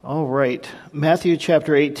right, Matthew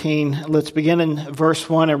chapter 18. Let's begin in verse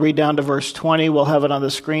 1 and read down to verse 20. We'll have it on the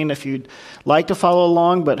screen if you'd like to follow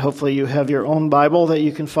along, but hopefully you have your own Bible that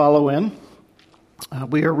you can follow in.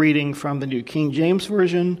 We are reading from the New King James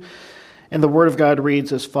Version, and the Word of God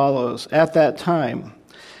reads as follows. At that time,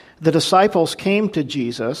 the disciples came to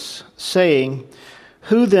Jesus, saying,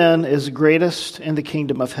 "Who then is greatest in the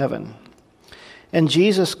kingdom of heaven?" And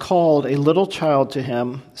Jesus called a little child to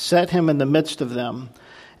him, set him in the midst of them,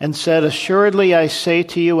 and said, "Assuredly I say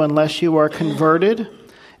to you, unless you are converted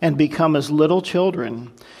and become as little children,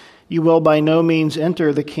 you will by no means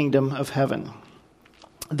enter the kingdom of heaven.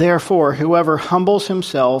 Therefore, whoever humbles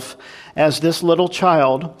himself as this little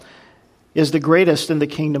child is the greatest in the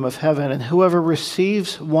kingdom of heaven, and whoever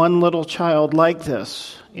receives one little child like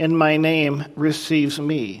this in my name receives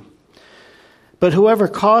me. But whoever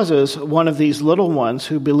causes one of these little ones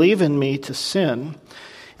who believe in me to sin,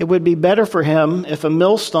 it would be better for him if a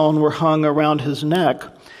millstone were hung around his neck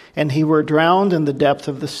and he were drowned in the depth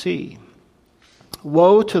of the sea.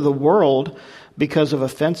 Woe to the world because of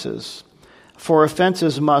offenses, for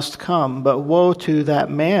offenses must come, but woe to that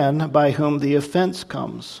man by whom the offense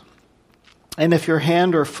comes. And if your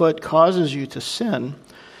hand or foot causes you to sin,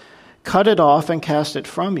 cut it off and cast it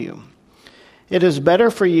from you. It is better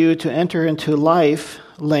for you to enter into life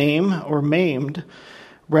lame or maimed,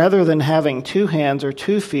 rather than having 2 hands or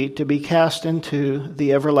 2 feet to be cast into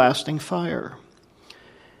the everlasting fire.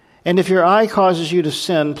 And if your eye causes you to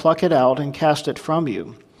sin, pluck it out and cast it from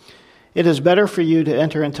you. It is better for you to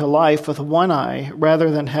enter into life with 1 eye, rather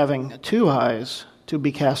than having 2 eyes to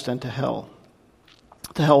be cast into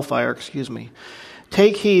hellfire.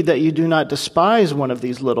 Take heed that you do not despise one of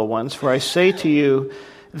these little ones, for I say to you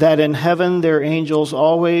that in heaven their angels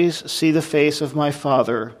always see the face of my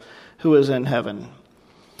Father who is in heaven.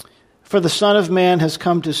 For the Son of Man has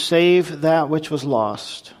come to save that which was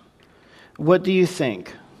lost. What do you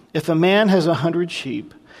think? If a man has 100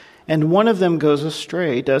 sheep, and one of them goes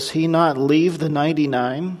astray, does he not leave the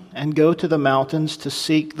 99 and go to the mountains to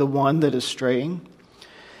seek the one that is straying?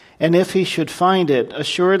 And if he should find it,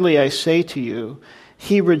 assuredly I say to you,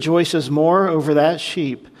 he rejoices more over that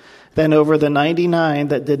sheep than over the 99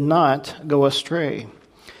 that did not go astray.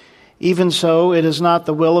 Even so, it is not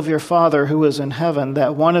the will of your Father who is in heaven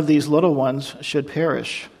that one of these little ones should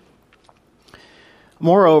perish.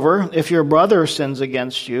 Moreover, if your brother sins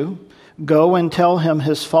against you, go and tell him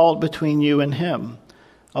his fault between you and him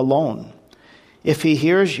alone. If he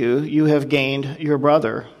hears you, you have gained your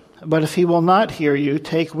brother. But if he will not hear you,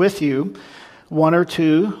 take with you 1 or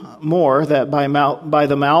 2 more, that by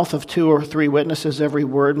the mouth of 2 or 3 witnesses every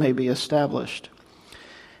word may be established.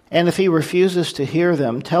 And if he refuses to hear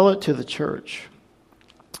them, tell it to the church.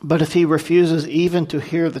 But if he refuses even to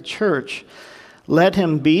hear the church, let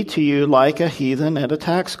him be to you like a heathen and a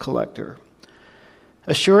tax collector.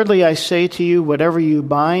 Assuredly I say to you, whatever you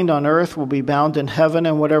bind on earth will be bound in heaven,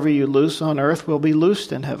 and whatever you loose on earth will be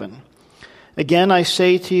loosed in heaven. Again, I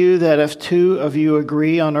say to you that if 2 of you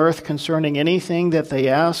agree on earth concerning anything that they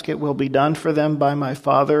ask, it will be done for them by my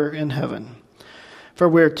Father in heaven. For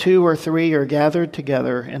where 2 or 3 are gathered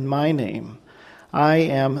together in my name, I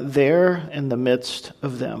am there in the midst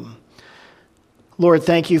of them. Lord,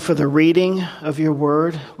 thank you for the reading of your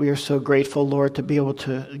word. We are so grateful, Lord, to be able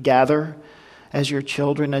to gather as your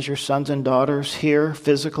children, as your sons and daughters here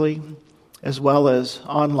physically, as well as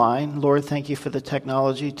online. Lord, thank you for the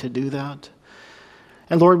technology to do that.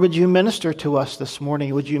 And Lord, would you minister to us this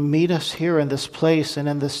morning? Would you meet us here in this place and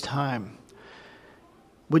in this time?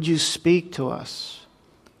 Would you speak to us?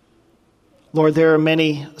 Lord, there are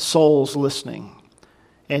many souls listening,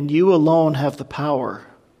 and you alone have the power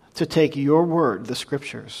to take your word, the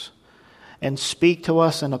Scriptures, and speak to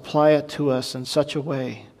us and apply it to us in such a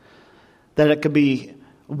way that it could be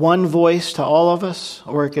one voice to all of us,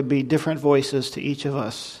 or it could be different voices to each of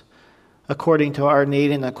us, according to our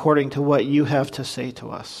need and according to what you have to say to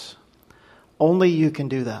us. Only you can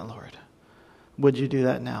do that, Lord. Would you do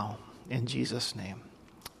that now? In Jesus' name,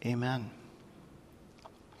 amen.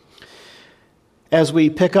 As we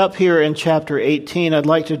pick up here in chapter 18, I'd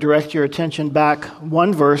like to direct your attention back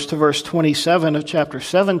 1 verse to verse 27 of chapter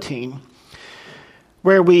 17,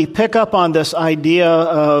 where we pick up on this idea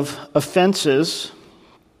of offenses,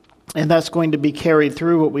 and that's going to be carried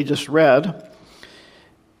through what we just read.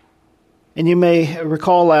 And you may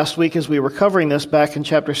recall last week as we were covering this back in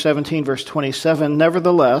chapter 17, verse 27,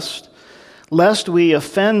 nevertheless, lest we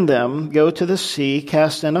offend them, go to the sea,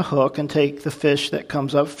 cast in a hook, and take the fish that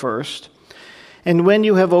comes up first. And when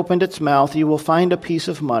you have opened its mouth, you will find a piece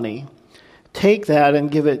of money. Take that and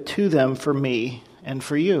give it to them for me and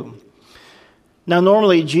for you. Now,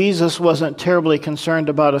 normally Jesus wasn't terribly concerned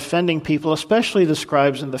about offending people, especially the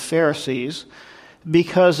scribes and the Pharisees,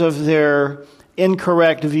 because of their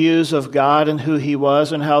incorrect views of God and who he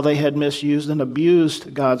was and how they had misused and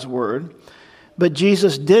abused God's word. But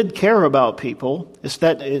Jesus did care about people.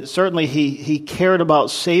 Certainly he cared about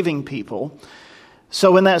saving people.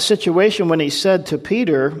 So in that situation, when he said to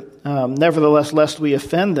Peter, nevertheless, lest we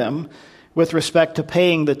offend them, with respect to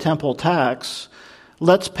paying the temple tax,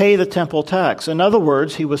 let's pay the temple tax. In other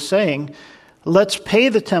words, he was saying, let's pay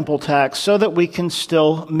the temple tax so that we can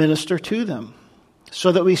still minister to them,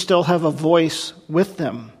 so that we still have a voice with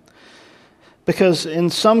them. Because in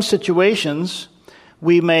some situations,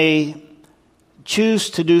 we may choose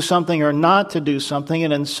to do something or not to do something,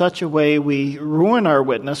 and in such a way we ruin our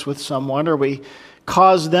witness with someone, or we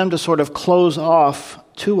cause them to sort of close off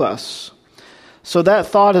to us. So that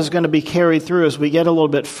thought is going to be carried through as we get a little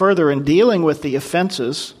bit further in dealing with the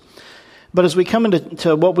offenses. But as we come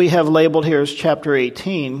into what we have labeled here as chapter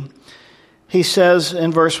 18, he says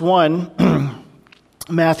in verse 1,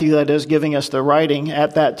 Matthew, that is, giving us the writing,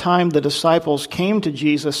 at that time the disciples came to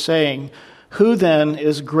Jesus saying, "Who then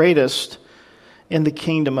is greatest in the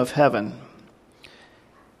kingdom of heaven?"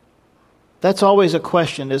 That's always a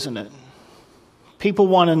question, isn't it? People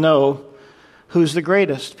want to know who's the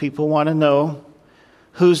greatest. People want to know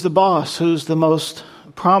who's the boss, who's the most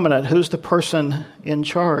prominent, who's the person in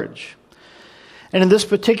charge. And in this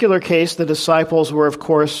particular case, the disciples were, of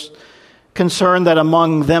course, concerned that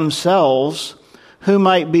among themselves, who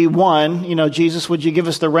might be one. Jesus, would you give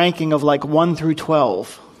us the ranking of like 1 through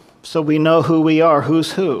 12 so we know who we are,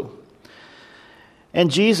 who's who?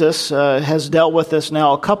 And Jesus has dealt with this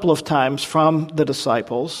now a couple of times from the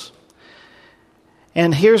disciples.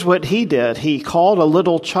 And here's what he did. He called a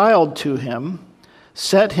little child to him,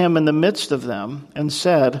 set him in the midst of them, and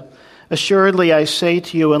said, "Assuredly I say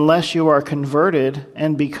to you, unless you are converted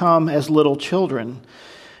and become as little children,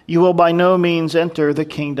 you will by no means enter the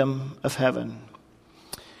kingdom of heaven."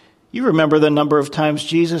 You remember the number of times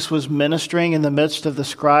Jesus was ministering in the midst of the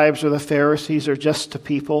scribes or the Pharisees or just to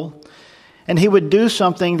people. And he would do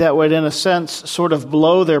something that would, in a sense, sort of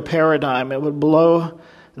blow their paradigm. It would blow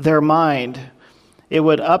their mind. It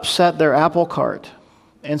would upset their apple cart.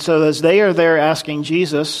 And so as they are there asking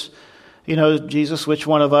Jesus, Jesus, which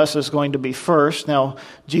one of us is going to be first? Now,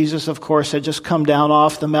 Jesus, of course, had just come down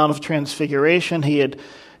off the Mount of Transfiguration. He had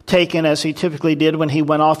taken, as he typically did when he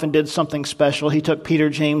went off and did something special, he took Peter,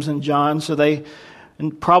 James, and John. So they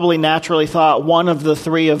probably naturally thought one of the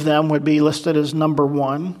three of them would be listed as number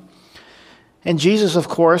one. And Jesus, of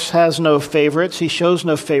course, has no favorites. He shows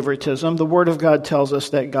no favoritism. The Word of God tells us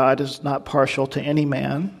that God is not partial to any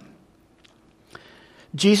man.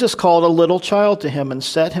 Jesus called a little child to him and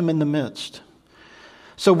set him in the midst.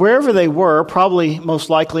 So wherever they were, probably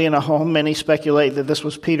most likely in a home, many speculate that this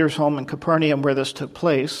was Peter's home in Capernaum where this took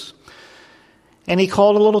place. And he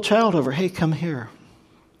called a little child over, "Hey, come here."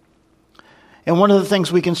 And one of the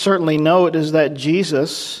things we can certainly note is that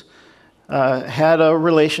Jesus had a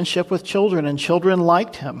relationship with children, and children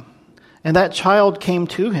liked him. And that child came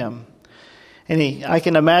to him. And I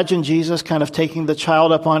can imagine Jesus kind of taking the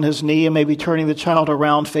child up on his knee and maybe turning the child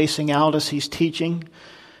around facing out as he's teaching.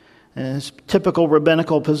 And his typical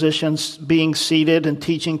rabbinical positions, being seated and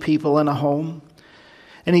teaching people in a home.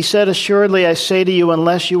 And he said, "Assuredly I say to you,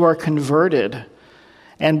 unless you are converted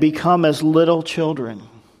and become as little children,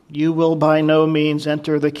 you will by no means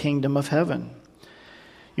enter the kingdom of heaven."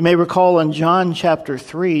 You may recall in John chapter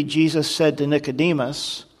 3, Jesus said to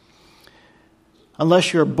Nicodemus,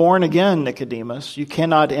 "Unless you're born again, Nicodemus, you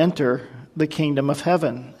cannot enter the kingdom of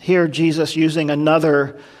heaven." Here, Jesus using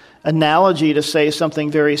another analogy to say something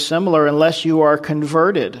very similar, unless you are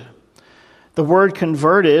converted. The word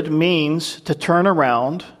converted means to turn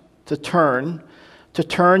around, to turn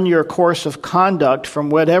your course of conduct from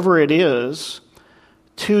whatever it is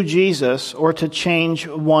to Jesus, or to change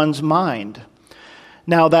one's mind.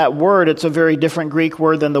 Now that word, it's a very different Greek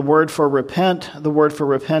word than the word for repent. The word for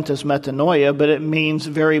repent is metanoia, but it means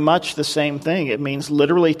very much the same thing. It means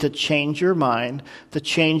literally to change your mind, to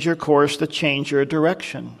change your course, to change your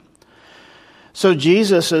direction. So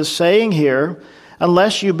Jesus is saying here,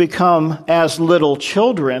 unless you become as little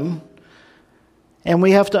children, and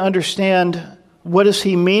we have to understand, what is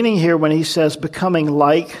he meaning here when he says becoming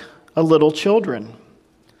like a little child,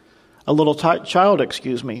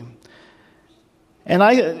 excuse me. And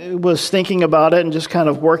I was thinking about it and just kind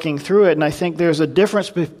of working through it, and I think there's a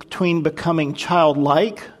difference between becoming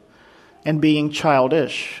childlike and being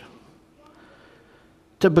childish.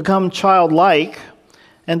 To become childlike,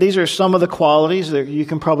 and these are some of the qualities that you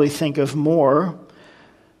can probably think of more,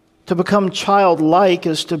 To become childlike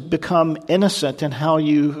is to become innocent in how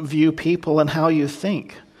you view people and how you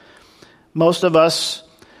think. Most of us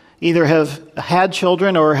either have had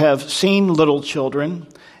children or have seen little children.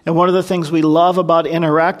 And one of the things we love about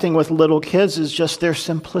interacting with little kids is just their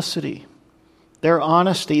simplicity, their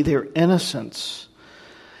honesty, their innocence.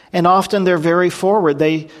 And often they're very forward.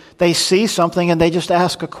 They see something and they just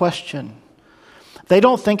ask a question. They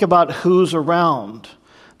don't think about who's around.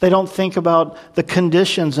 They don't think about the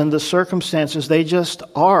conditions and the circumstances. They just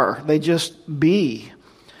are. They just be.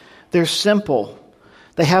 They're simple.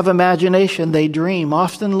 They have imagination. They dream.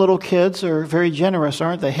 Often little kids are very generous,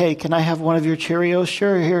 aren't they? Hey, can I have one of your Cheerios?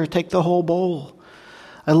 Sure, here, take the whole bowl.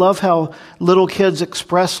 I love how little kids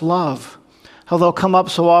express love. How they'll come up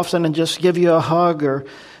so often and just give you a hug or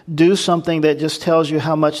do something that just tells you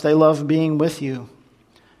how much they love being with you.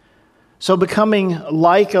 So becoming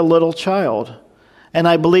like a little child. And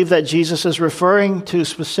I believe that Jesus is referring to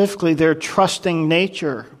specifically their trusting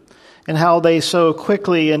nature and how they so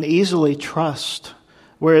quickly and easily trust.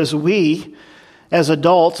 Whereas we, as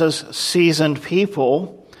adults, as seasoned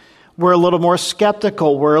people, we're a little more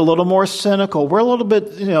skeptical. We're a little more cynical. We're a little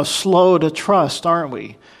bit, slow to trust, aren't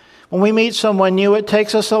we? When we meet someone new, it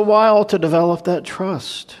takes us a while to develop that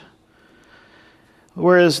trust.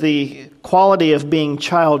 Whereas the quality of being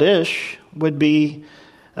childish would be,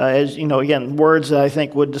 again, words that I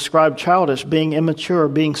think would describe childish, being immature,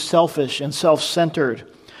 being selfish and self-centered,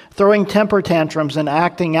 throwing temper tantrums and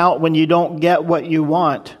acting out when you don't get what you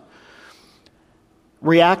want,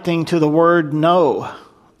 reacting to the word no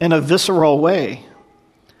in a visceral way,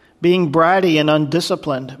 being bratty and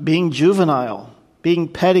undisciplined, being juvenile, being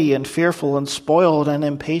petty and fearful and spoiled and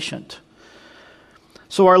impatient.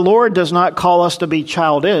 So our Lord does not call us to be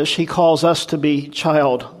childish. He calls us to be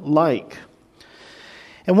childlike.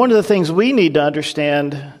 And one of the things we need to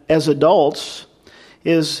understand as adults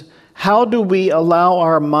is, how do we allow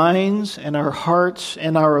our minds and our hearts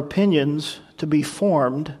and our opinions to be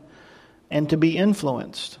formed and to be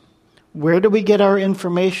influenced? Where do we get our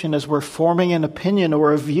information as we're forming an opinion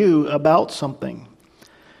or a view about something?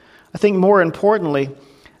 I think more importantly,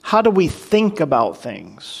 how do we think about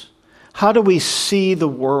things? How do we see the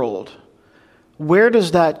world? Where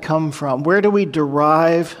does that come from? Where do we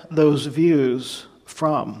derive those views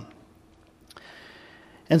from?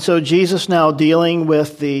 And so Jesus, now dealing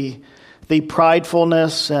with the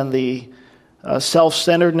pridefulness and the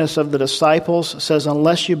self-centeredness of the disciples, says,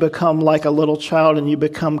 unless you become like a little child and you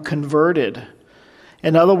become converted.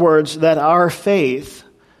 In other words, that our faith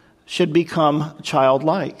should become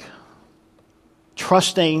childlike,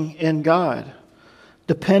 trusting in God,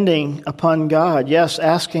 depending upon God. Yes,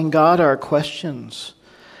 asking God our questions,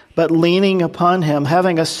 but leaning upon Him,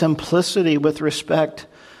 having a simplicity with respect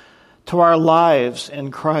to our lives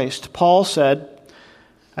in Christ. Paul said,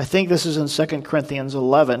 I think this is in 2 Corinthians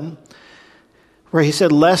 11, where he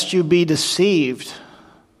said, lest you be deceived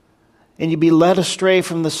and you be led astray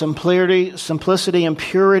from the simplicity and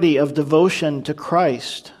purity of devotion to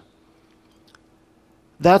Christ.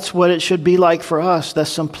 That's what it should be like for us, the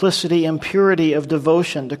simplicity and purity of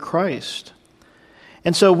devotion to Christ.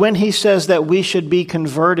 And so when he says that we should be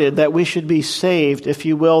converted, that we should be saved, if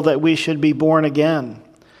you will, that we should be born again,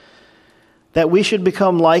 that we should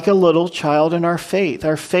become like a little child in our faith.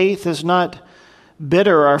 Our faith is not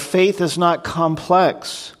bitter. Our faith is not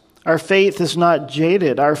complex. Our faith is not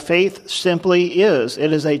jaded. Our faith simply is.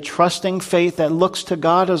 It is a trusting faith that looks to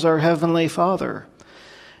God as our Heavenly Father.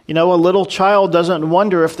 A little child doesn't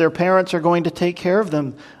wonder if their parents are going to take care of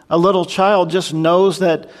them. A little child just knows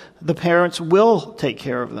that the parents will take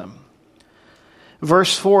care of them.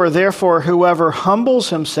 Verse 4, therefore, whoever humbles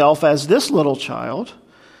himself as this little child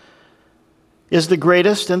is the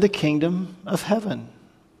greatest in the kingdom of heaven.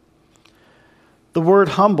 The word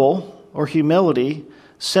humble or humility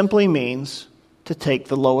simply means to take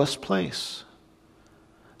the lowest place.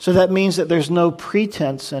 So that means that there's no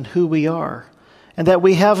pretense in who we are, and that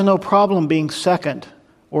we have no problem being second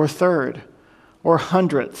or third or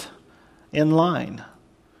 100th in line.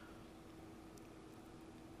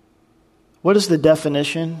 What is the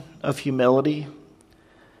definition of humility?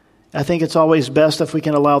 I think it's always best if we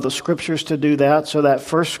can allow the scriptures to do that. So that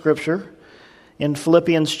first scripture in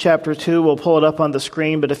Philippians chapter 2, we'll pull it up on the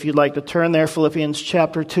screen, but if you'd like to turn there, Philippians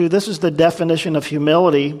chapter 2, this is the definition of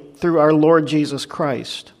humility through our Lord Jesus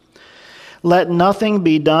Christ. Let nothing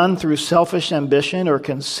be done through selfish ambition or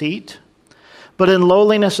conceit, but in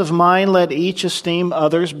lowliness of mind let each esteem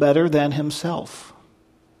others better than himself.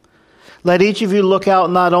 Let each of you look out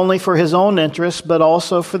not only for his own interests, but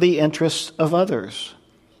also for the interests of others.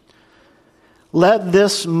 Let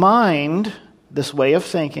this mind, this way of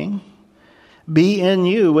thinking, be in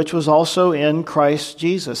you, which was also in Christ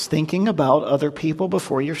Jesus. Thinking about other people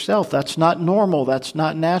before yourself. That's not normal. That's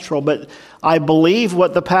not natural. But I believe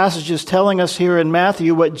what the passage is telling us here in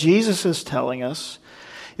Matthew, what Jesus is telling us,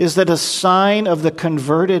 is that a sign of the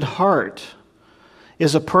converted heart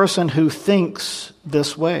is a person who thinks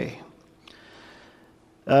this way.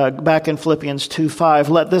 Back in Philippians 2:5,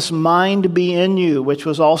 let this mind be in you, which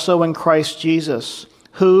was also in Christ Jesus,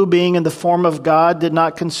 who, being in the form of God, did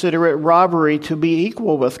not consider it robbery to be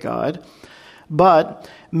equal with God, but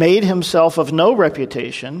made himself of no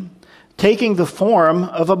reputation, taking the form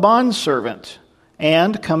of a bondservant,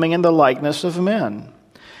 and coming in the likeness of men.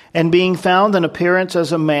 And being found in appearance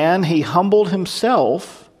as a man, he humbled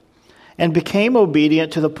himself and became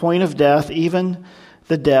obedient to the point of death, even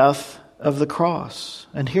the death of the cross.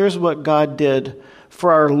 And here's what God did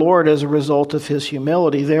for our Lord as a result of his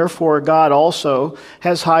humility. Therefore, God also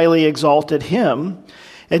has highly exalted him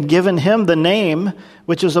and given him the name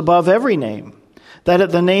which is above every name, that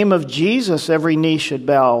at the name of Jesus every knee should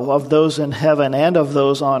bow, of those in heaven and of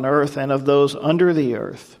those on earth and of those under the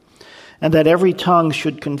earth, and that every tongue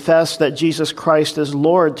should confess that Jesus Christ is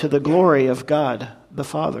Lord, to the glory of God the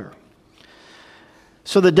Father.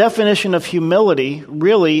 So the definition of humility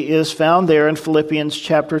really is found there in Philippians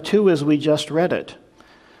chapter 2 as we just read it.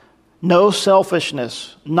 No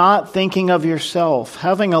selfishness, not thinking of yourself,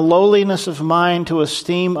 having a lowliness of mind to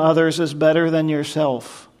esteem others as better than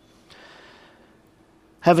yourself.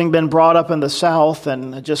 Having been brought up in the South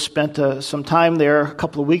and just spent some time there a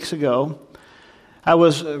couple of weeks ago, I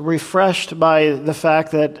was refreshed by the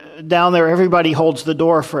fact that down there everybody holds the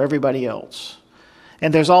door for everybody else.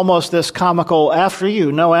 And there's almost this comical, after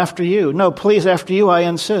you, no, please, after you, I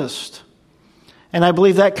insist. And I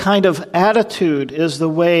believe that kind of attitude is the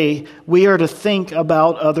way we are to think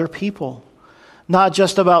about other people. Not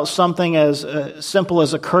just about something as simple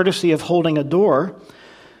as a courtesy of holding a door,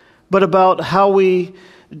 but about how we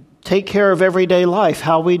take care of everyday life,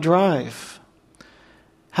 how we drive,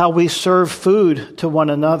 how we serve food to one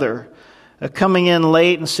another. Coming in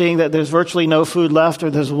late and seeing that there's virtually no food left, or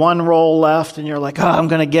there's one roll left, and you're like, I'm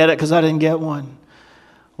going to get it because I didn't get one.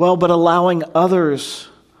 Well, but allowing others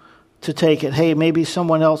to take it. Hey, maybe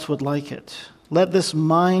someone else would like it. Let this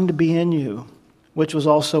mind be in you, which was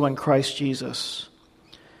also in Christ Jesus.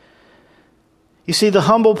 You see, the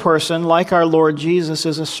humble person, like our Lord Jesus,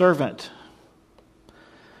 is a servant.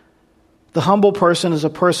 The humble person is a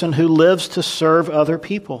person who lives to serve other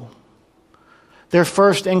people. Their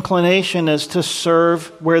first inclination is to serve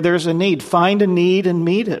where there's a need. Find a need and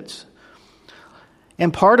meet it.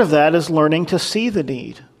 And part of that is learning to see the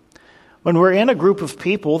need. When we're in a group of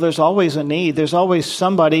people, there's always a need. There's always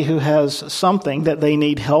somebody who has something that they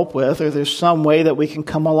need help with, or there's some way that we can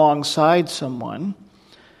come alongside someone.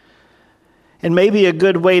 And maybe a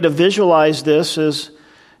good way to visualize this is,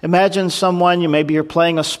 imagine someone, maybe you're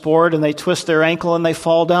playing a sport and they twist their ankle and they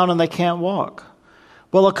fall down and they can't walk.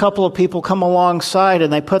 Well, a couple of people come alongside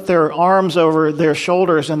and they put their arms over their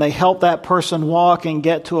shoulders and they help that person walk and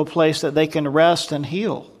get to a place that they can rest and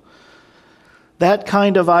heal. That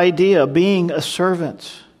kind of idea, being a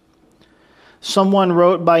servant. Someone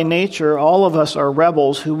wrote, by nature, all of us are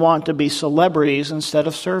rebels who want to be celebrities instead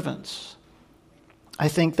of servants. I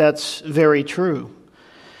think that's very true.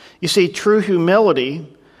 You see, true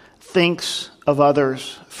humility thinks of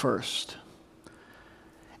others first.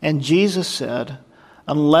 And Jesus said,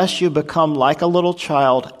 unless you become like a little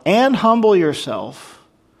child and humble yourself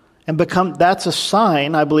and become, that's a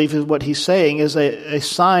sign, I believe is what he's saying, is a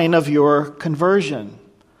sign of your conversion.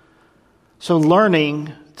 So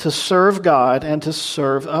learning to serve God and to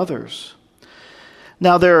serve others.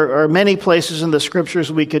 Now there are many places in the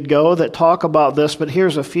scriptures we could go that talk about this, but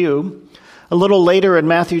here's a few. A little later in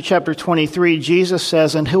Matthew chapter 23, Jesus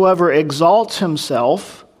says, and whoever exalts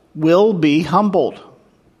himself will be humbled.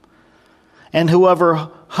 And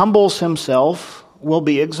whoever humbles himself will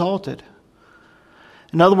be exalted.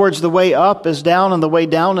 In other words, the way up is down and the way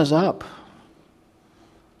down is up.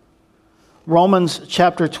 Romans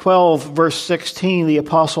chapter 12, verse 16, the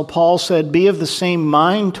Apostle Paul said, be of the same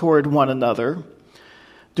mind toward one another.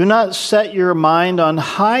 Do not set your mind on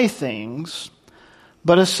high things,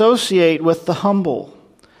 but associate with the humble.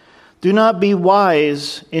 Do not be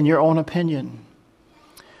wise in your own opinion.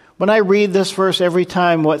 When I read this verse every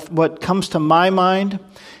time, what comes to my mind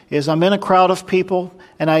is I'm in a crowd of people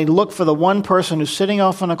and I look for the one person who's sitting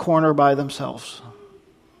off in a corner by themselves.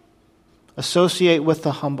 Associate with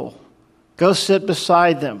the humble. Go sit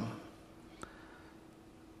beside them.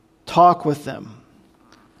 Talk with them.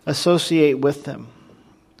 Associate with them.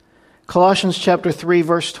 Colossians chapter 3,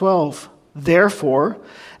 verse 12. Therefore,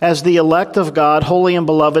 as the elect of God, holy and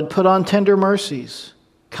beloved, put on tender mercies,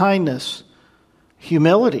 kindness,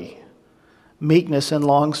 humility, meekness, and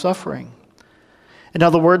long-suffering. In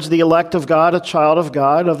other words, the elect of God, a child of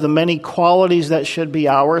God, of the many qualities that should be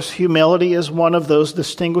ours, humility is one of those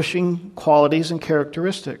distinguishing qualities and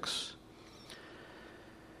characteristics.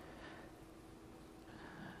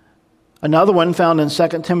 Another one found in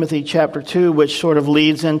 2 Timothy chapter 2, which sort of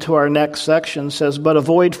leads into our next section, says, "But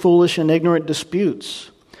avoid foolish and ignorant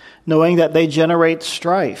disputes, knowing that they generate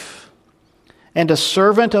strife. And a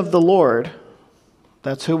servant of the Lord,"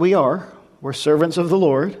 that's who we are, we're servants of the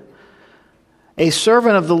Lord, "a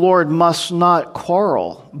servant of the Lord must not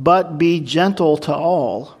quarrel, but be gentle to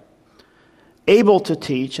all, able to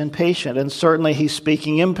teach and patient." And certainly he's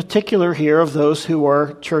speaking in particular here of those who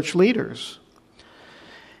are church leaders.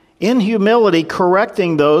 In humility,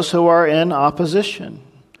 correcting those who are in opposition.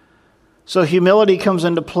 So humility comes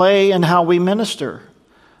into play in how we minister.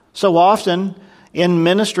 So often in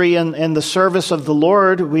ministry and in the service of the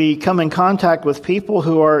Lord, we come in contact with people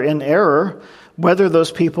who are in error, whether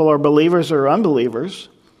those people are believers or unbelievers,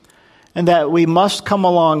 and that we must come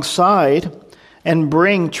alongside and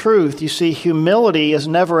bring truth. You see, humility is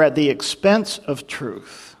never at the expense of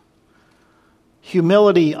truth.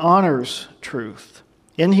 Humility honors truth.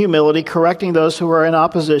 In humility, correcting those who are in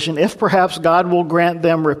opposition, if perhaps God will grant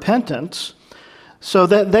them repentance, so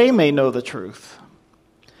that they may know the truth,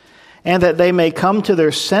 and that they may come to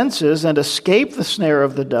their senses and escape the snare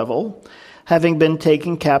of the devil, having been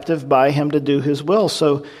taken captive by him to do his will.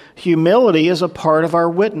 So humility is a part of our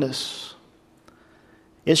witness.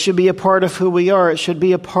 It should be a part of who we are. It should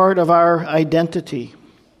be a part of our identity.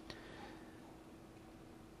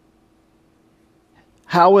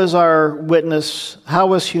 How is our witness,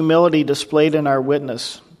 how is humility displayed in our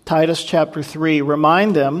witness? Titus chapter 3,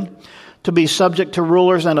 "Remind them to be subject to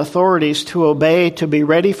rulers and authorities, to obey, to be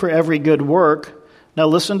ready for every good work." Now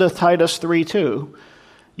listen to Titus 3:2.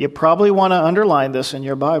 You probably want to underline this in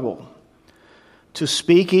your Bible. "To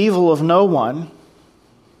speak evil of no one,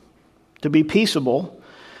 to be peaceable,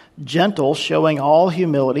 gentle, showing all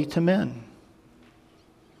humility to men."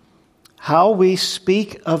 How we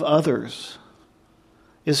speak of others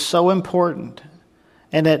is so important,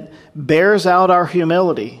 and it bears out our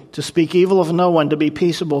humility. To speak evil of no one, to be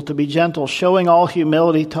peaceable, to be gentle, showing all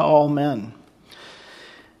humility to all men.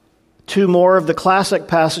 Two more of the classic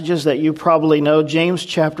passages that you probably know. James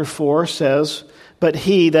chapter 4 says, "But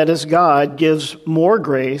he, that is God, gives more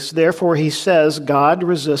grace. Therefore he says, God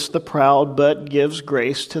resists the proud, but gives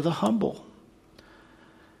grace to the humble."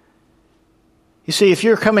 You see, if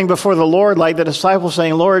you're coming before the Lord like the disciples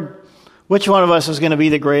saying, "Lord, which one of us is going to be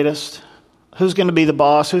the greatest? Who's going to be the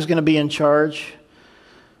boss? Who's going to be in charge?"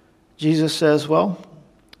 Jesus says, well,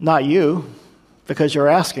 not you, because you're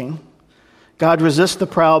asking. God resists the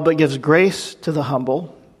proud, but gives grace to the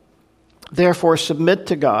humble. Therefore, submit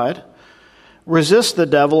to God. Resist the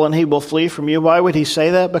devil, and he will flee from you. Why would he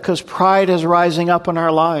say that? Because pride is rising up in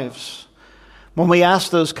our lives when we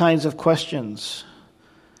ask those kinds of questions.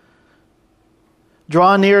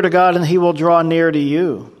 Draw near to God, and he will draw near to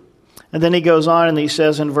you. And then he goes on and he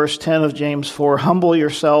says in verse 10 of James 4, "Humble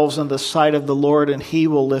yourselves in the sight of the Lord, and he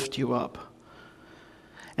will lift you up."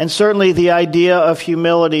 And certainly the idea of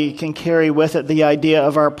humility can carry with it the idea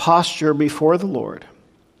of our posture before the Lord.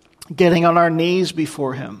 Getting on our knees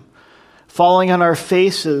before him. Falling on our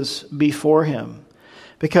faces before him.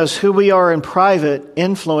 Because who we are in private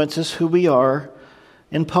influences who we are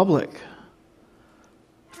in public.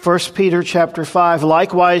 1 Peter chapter 5,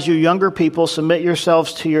 "Likewise, you younger people, submit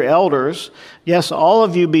yourselves to your elders. Yes, all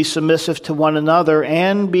of you be submissive to one another,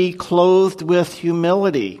 and be clothed with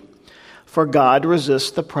humility. For God resists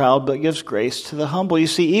the proud, but gives grace to the humble." You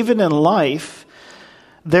see, even in life,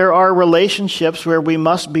 there are relationships where we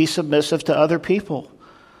must be submissive to other people.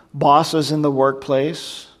 Bosses in the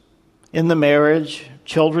workplace, in the marriage,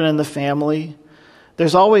 children in the family.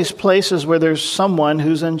 There's always places where there's someone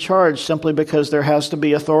who's in charge simply because there has to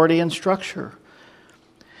be authority and structure.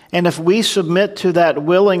 And if we submit to that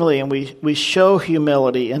willingly and we show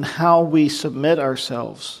humility in how we submit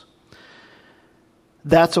ourselves,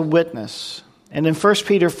 that's a witness. And in 1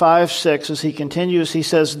 Peter 5:6, as he continues, he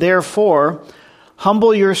says, "Therefore,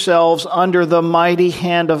 humble yourselves under the mighty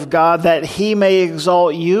hand of God, that he may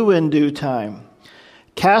exalt you in due time,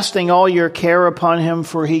 casting all your care upon him,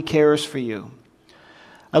 for he cares for you."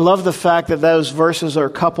 I love the fact that those verses are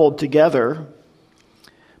coupled together,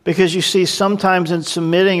 because you see, sometimes in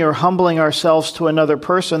submitting or humbling ourselves to another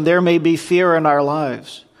person, there may be fear in our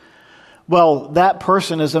lives. Well, that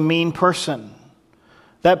person is a mean person.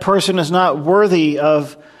 That person is not worthy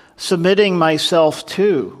of submitting myself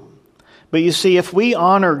to. But you see, if we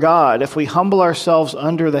honor God, if we humble ourselves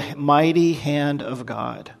under the mighty hand of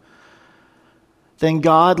God, then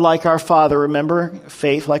God, like our Father, remember,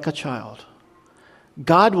 faith like a child,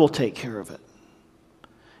 God will take care of it.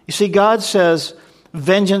 You see, God says,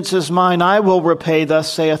 vengeance is mine, I will repay,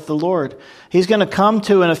 thus saith the Lord. He's going to come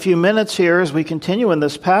to, in a few minutes here, as we continue in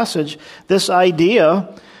this passage, this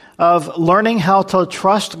idea of learning how to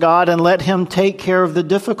trust God and let Him take care of the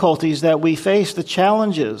difficulties that we face, the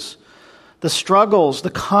challenges, the struggles, the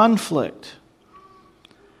conflict.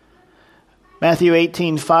 Matthew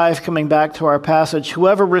 18:5, coming back to our passage,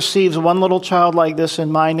 whoever receives one little child like this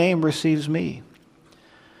in my name receives me.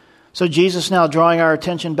 So Jesus now drawing our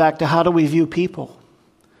attention back to how do we view people?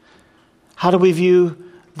 How do we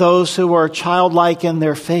view those who are childlike in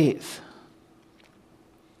their faith?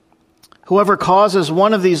 Whoever causes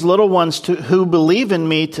one of these little ones who believe in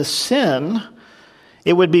me to sin,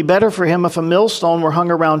 it would be better for him if a millstone were hung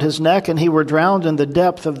around his neck and he were drowned in the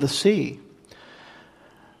depth of the sea.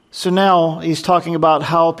 So now he's talking about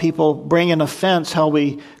how people bring an offense, how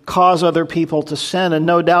we cause other people to sin. And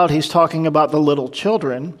no doubt he's talking about the little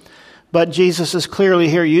children. But Jesus is clearly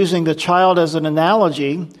here using the child as an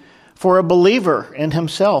analogy for a believer in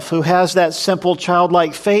himself who has that simple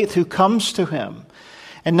childlike faith who comes to him.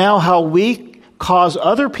 And now how we cause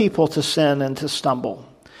other people to sin and to stumble.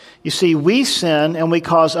 You see, we sin and we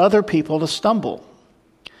cause other people to stumble.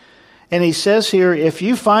 And he says here, if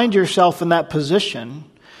you find yourself in that position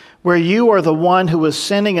where you are the one who is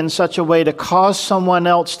sinning in such a way to cause someone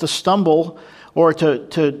else to stumble, or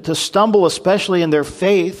to stumble especially in their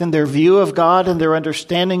faith, in their view of God and their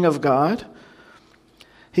understanding of God,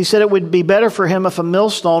 he said it would be better for him if a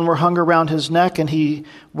millstone were hung around his neck and he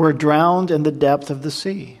were drowned in the depth of the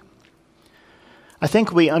sea. I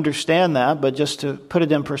think we understand that, but just to put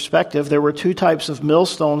it in perspective, there were two types of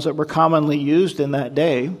millstones that were commonly used in that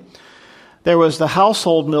day. There was the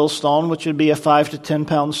household millstone, which would be a 5 to 10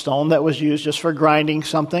 pound stone that was used just for grinding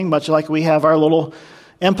something, much like we have our little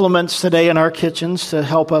implements today in our kitchens to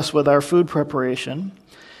help us with our food preparation.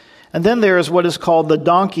 And then there is what is called the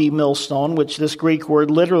donkey millstone, which this Greek word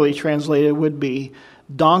literally translated would be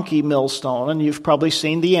donkey millstone. And you've probably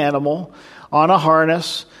seen the animal on a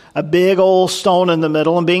harness, a big old stone in the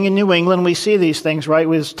middle. And being in New England, we see these things, right?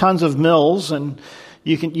 With tons of mills, and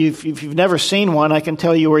if you've never seen one, I can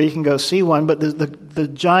tell you where you can go see one. But the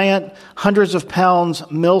giant, hundreds of pounds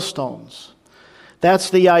millstones. That's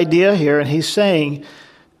the idea here. And he's saying,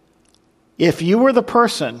 if you were the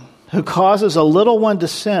person who causes a little one to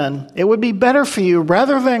sin, it would be better for you,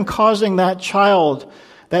 rather than causing that child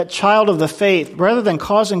of the faith, rather than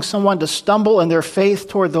causing someone to stumble in their faith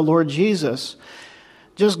toward the Lord Jesus,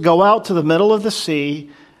 just go out to the middle of the sea,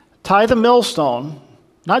 tie the millstone,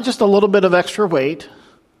 not just a little bit of extra weight,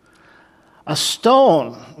 a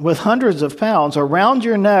stone with hundreds of pounds around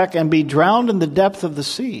your neck and be drowned in the depth of the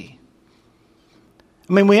sea.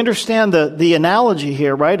 I mean, we understand the analogy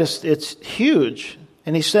here, right? It's huge.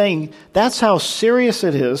 And he's saying that's how serious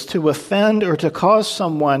it is to offend or to cause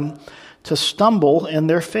someone to stumble in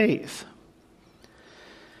their faith.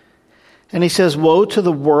 And he says, woe to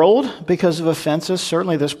the world because of offenses.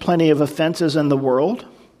 Certainly there's plenty of offenses in the world.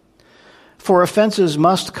 For offenses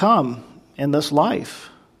must come in this life.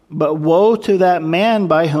 But woe to that man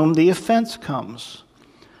by whom the offense comes.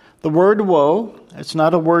 The word woe, it's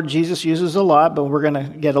not a word Jesus uses a lot, but we're going to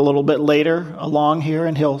get a little bit later along here,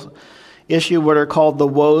 and he'll issue what are called the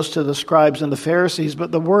woes to the scribes and the Pharisees.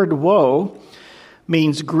 But the word woe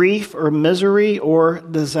means grief or misery or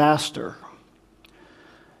disaster.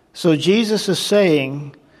 So Jesus is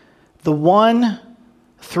saying, the one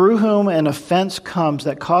through whom an offense comes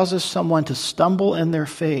that causes someone to stumble in their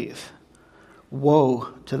faith, woe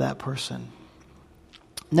to that person.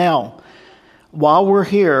 Now, while we're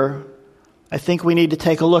here, I think we need to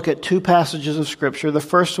take a look at two passages of Scripture. The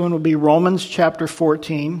first one will be Romans chapter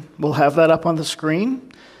 14. We'll have that up on the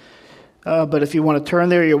screen. But if you want to turn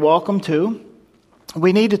there, you're welcome to.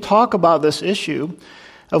 We need to talk about this issue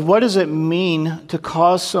of what does it mean to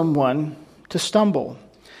cause someone to stumble.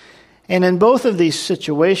 And in both of these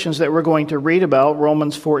situations that we're going to read about,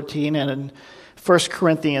 Romans 14 and in 1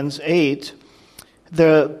 Corinthians 8,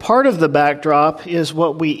 the part of the backdrop is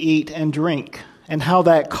what we eat and drink and how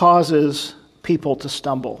that causes people to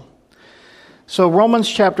stumble. So Romans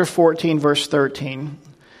chapter 14, verse 13,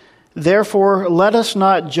 therefore let us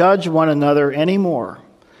not judge one another anymore,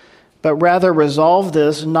 but rather resolve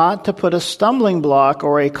this not to put a stumbling block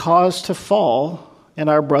or a cause to fall in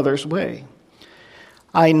our brother's way.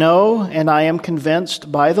 I know and I am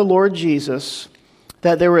convinced by the Lord Jesus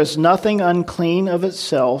that there is nothing unclean of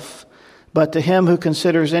itself, But to him who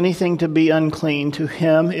considers anything to be unclean, to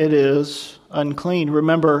him it is unclean.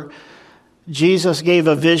 Remember, Jesus gave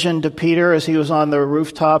a vision to Peter as he was on the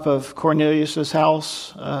rooftop of Cornelius'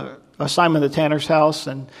 house, Simon the tanner's house.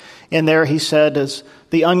 And in there he said, as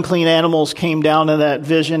the unclean animals came down in that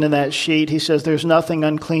vision, in that sheet, he says, there's nothing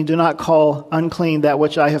unclean. Do not call unclean that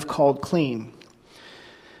which I have called clean.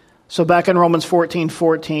 So back in Romans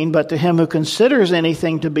 14:14, but to him who considers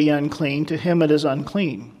anything to be unclean, to him it is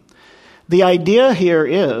unclean. The idea here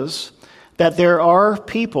is that there are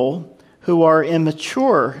people who are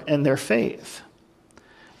immature in their faith.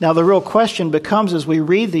 Now, the real question becomes as we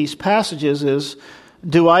read these passages is,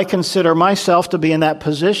 do I consider myself to be in that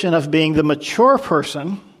position of being the mature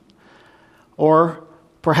person? Or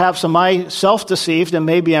perhaps am I self-deceived and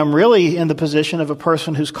maybe I'm really in the position of a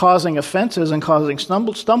person who's causing offenses and causing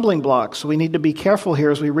stumbling blocks? So we need to be careful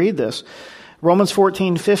here as we read this. Romans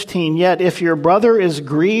 14:15, yet if your brother is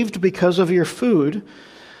grieved because of your food,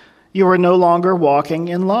 you are no longer walking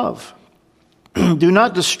in love. Do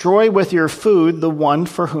not destroy with your food the one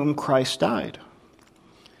for whom Christ died.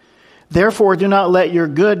 Therefore, do not let your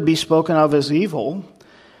good be spoken of as evil.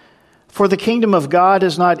 For the kingdom of God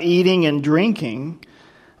is not eating and drinking,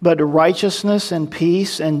 but righteousness and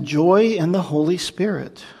peace and joy in the Holy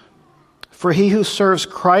Spirit. For he who serves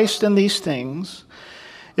Christ in these things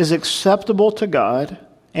is acceptable to God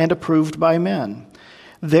and approved by men.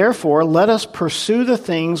 Therefore, let us pursue the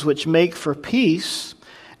things which make for peace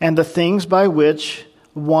and the things by which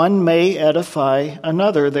one may edify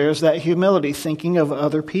another. There's that humility, thinking of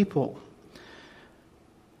other people.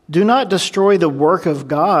 Do not destroy the work of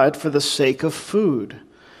God for the sake of food.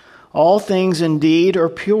 All things indeed are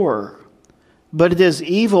pure, but it is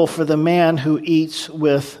evil for the man who eats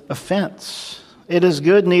with offense. It is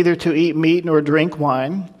good neither to eat meat nor drink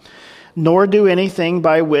wine, nor do anything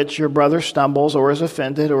by which your brother stumbles or is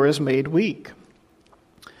offended or is made weak.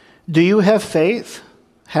 Do you have faith?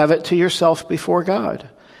 Have it to yourself before God.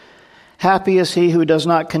 Happy is he who does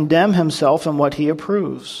not condemn himself in what he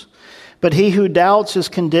approves. But he who doubts is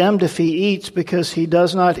condemned if he eats, because he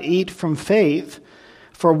does not eat from faith,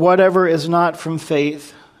 for whatever is not from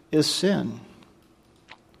faith is sin.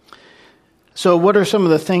 So what are some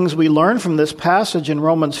of the things we learn from this passage in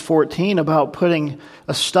Romans 14 about putting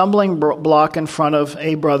a stumbling block in front of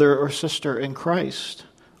a brother or sister in Christ?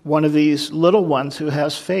 One of these little ones who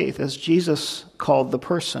has faith, as Jesus called the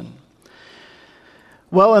person.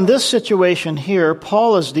 Well, in this situation here,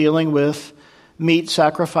 Paul is dealing with meat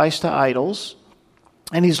sacrificed to idols,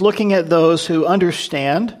 and he's looking at those who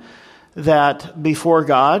understand that before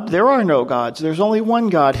God, there are no gods. There's only one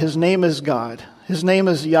God. His name is God. His name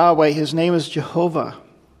is Yahweh. His name is Jehovah.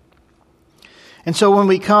 And so when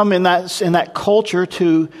we come in that culture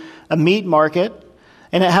to a meat market,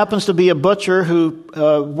 and it happens to be a butcher who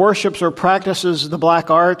worships or practices the black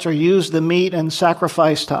arts or use the meat and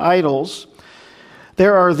sacrifice to idols,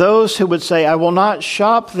 there are those who would say, I will not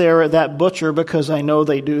shop there at that butcher because I know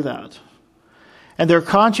they do that. And their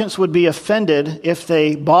conscience would be offended if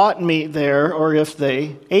they bought meat there or if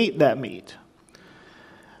they ate that meat.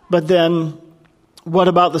 But then, what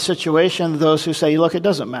about the situation of those who say, look, it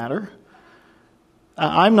doesn't matter.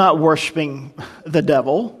 I'm not worshiping the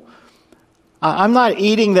devil. I'm not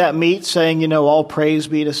eating that meat saying, all praise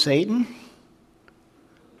be to Satan.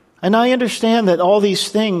 And I understand that all these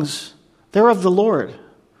things, they're of the Lord.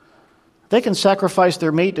 They can sacrifice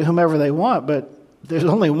their meat to whomever they want, but there's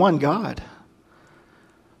only one God.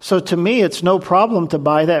 So to me, it's no problem to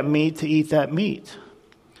buy that meat, to eat that meat.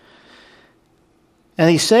 And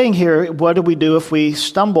he's saying here, what do we do if we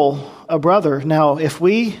stumble a brother? Now, if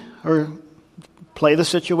we play the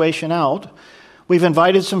situation out, we've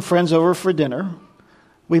invited some friends over for dinner.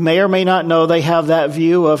 We may or may not know they have that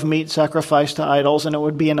view of meat sacrificed to idols, and it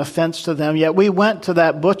would be an offense to them. Yet we went to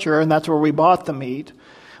that butcher, and that's where we bought the meat.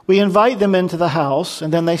 We invite them into the house,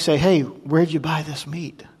 and then they say, hey, where'd you buy this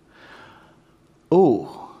meat?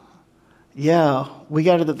 Oh, yeah, we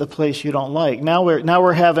got it at the place you don't like. Now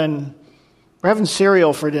we're having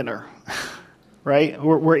cereal for dinner, right?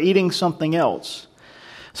 We're eating something else.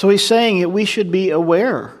 So he's saying that we should be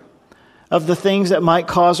aware of the things that might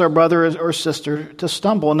cause our brother or sister to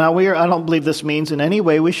stumble. Now, I don't believe this means in any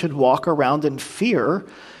way we should walk around in fear,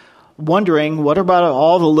 wondering, what about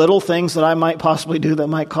all the little things that I might possibly do that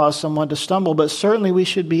might cause someone to stumble? But certainly we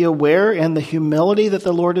should be aware in the humility that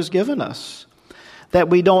the Lord has given us, that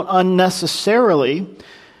we don't unnecessarily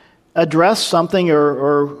address something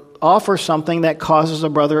or offer something that causes a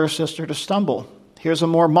brother or sister to stumble. Here's a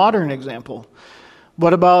more modern example.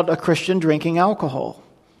 What about a Christian drinking alcohol?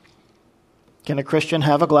 Can a Christian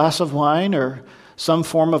have a glass of wine or some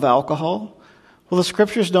form of alcohol? Well, the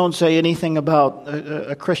scriptures don't say anything about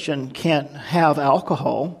a Christian can't have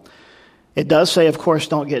alcohol. It does say, of course,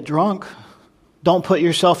 don't get drunk. Don't put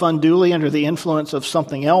yourself unduly under the influence of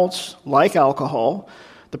something else, like alcohol.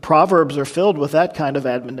 The Proverbs are filled with that kind of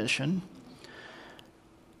admonition.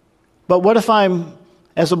 But what if I'm,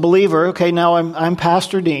 as a believer, okay, now I'm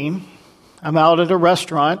Pastor Dean, I'm out at a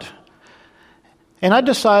restaurant, and I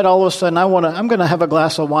decide all of a sudden I'm going to have a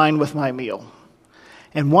glass of wine with my meal.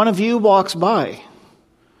 And one of you walks by,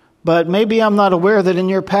 but maybe I'm not aware that in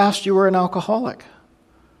your past you were an alcoholic.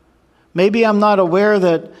 Maybe I'm not aware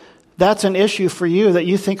that that's an issue for you, that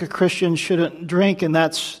you think a Christian shouldn't drink, and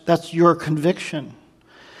that's your conviction.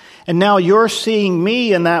 And now you're seeing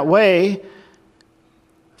me in that way.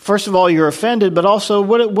 First of all, you're offended, but also,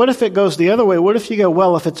 what if it goes the other way? What if you go,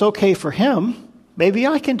 well, if it's okay for him, maybe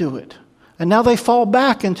I can do it. And now they fall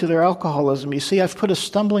back into their alcoholism. You see, I've put a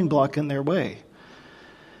stumbling block in their way.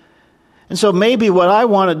 And so maybe what I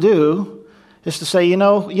want to do is to say,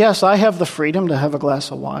 yes, I have the freedom to have a glass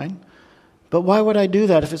of wine, but why would I do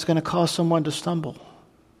that if it's going to cause someone to stumble?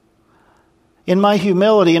 In my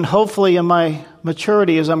humility and hopefully in my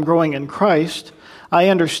maturity as I'm growing in Christ, I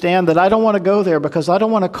understand that I don't want to go there because I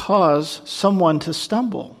don't want to cause someone to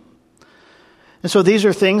stumble. And so these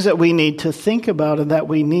are things that we need to think about and that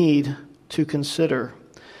we need to consider.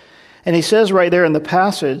 And he says right there in the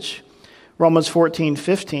passage, Romans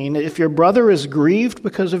 14:15, if your brother is grieved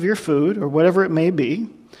because of your food, or whatever it may be,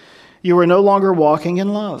 you are no longer walking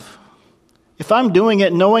in love. If I'm doing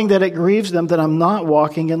it knowing that it grieves them, then I'm not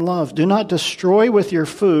walking in love. Do not destroy with your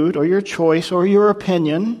food or your choice or your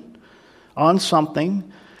opinion on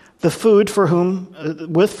something with your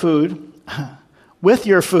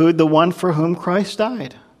food, the one for whom Christ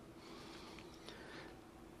died.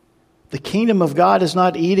 The kingdom of God is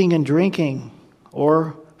not eating and drinking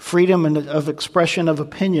or freedom of expression of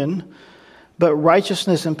opinion, but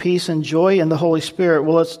righteousness and peace and joy in the Holy Spirit.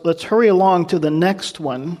 Well, let's hurry along to the next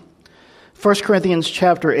one. 1 Corinthians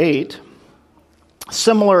chapter 8.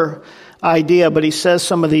 Similar idea, but he says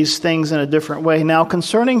some of these things in a different way. Now,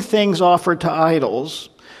 concerning things offered to idols,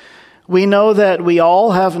 we know that we all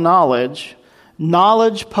have knowledge.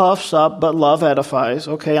 Knowledge puffs up, but love edifies.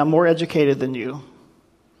 Okay, I'm more educated than you.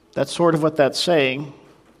 That's sort of what that's saying.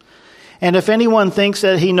 And if anyone thinks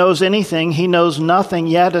that he knows anything, he knows nothing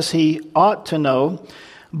yet as he ought to know.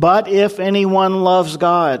 But if anyone loves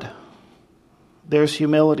God, there's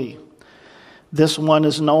humility. This one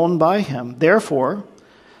is known by him. Therefore,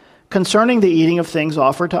 concerning the eating of things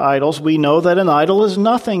offered to idols, we know that an idol is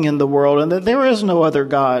nothing in the world and that there is no other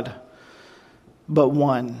God but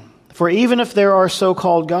one. For even if there are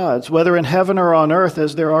so-called gods, whether in heaven or on earth,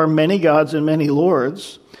 as there are many gods and many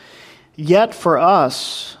lords, yet for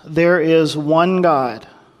us there is one God,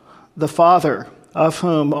 the Father, of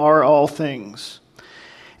whom are all things,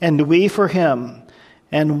 and we for him,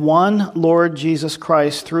 and one Lord Jesus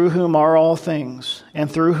Christ, through whom are all things,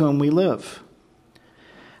 and through whom we live.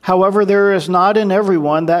 However, there is not in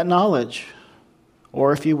everyone that knowledge,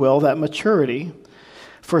 or if you will, that maturity.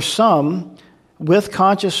 For some, with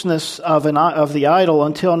consciousness of the idol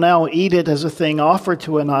until now, eat it as a thing offered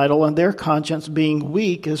to an idol, and their conscience being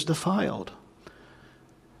weak is defiled.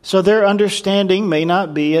 So their understanding may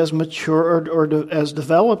not be as mature or as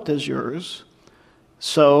developed as yours.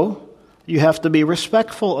 So you have to be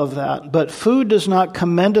respectful of that. But food does not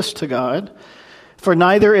commend us to God, for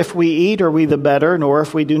neither if we eat are we the better, nor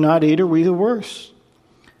if we do not eat are we the worse.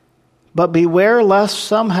 But beware lest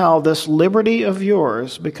somehow this liberty of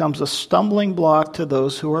yours becomes a stumbling block to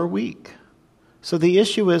those who are weak. So the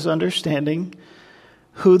issue is understanding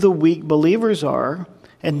who the weak believers are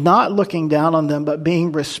and not looking down on them, but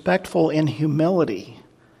being respectful in humility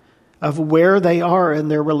of where they are in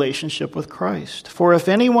their relationship with Christ. For if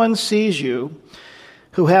anyone sees you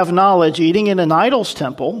who have knowledge eating in an idol's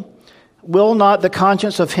temple, will not the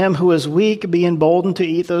conscience of him who is weak be emboldened to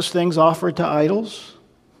eat those things offered to idols?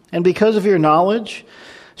 And because of your knowledge,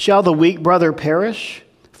 shall the weak brother perish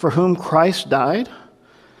for whom Christ died?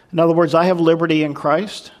 In other words, I have liberty in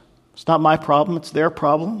Christ. It's not my problem, it's their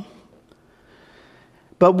problem.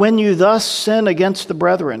 But when you thus sin against the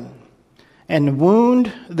brethren and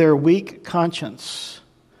wound their weak conscience,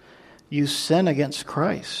 you sin against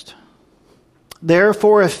Christ.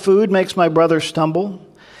 Therefore, if food makes my brother stumble,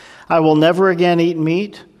 I will never again eat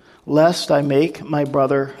meat, lest I make my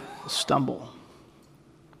brother stumble.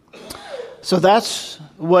 So that's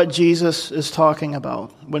what Jesus is talking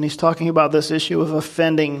about when he's talking about this issue of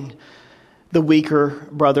offending the weaker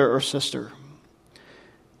brother or sister.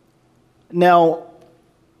 Now,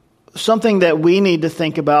 something that we need to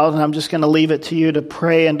think about, and I'm just going to leave it to you to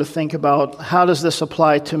pray and to think about, how does this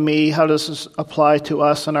apply to me? How does this apply to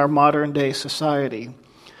us in our modern day society?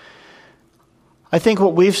 I think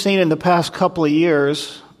what we've seen in the past couple of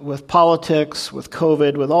years with politics, with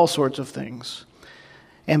COVID, with all sorts of things,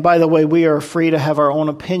 and by the way, we are free to have our own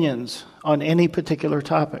opinions on any particular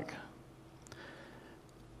topic.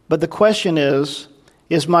 But the question is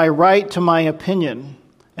my right to my opinion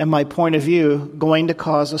and my point of view going to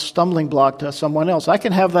cause a stumbling block to someone else? I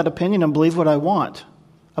can have that opinion and believe what I want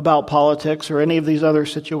about politics or any of these other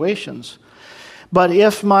situations. But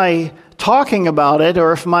if my talking about it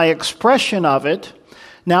or if my expression of it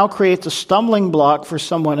now creates a stumbling block for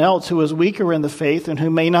someone else who is weaker in the faith and who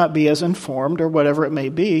may not be as informed or whatever it may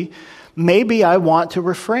be, maybe I want to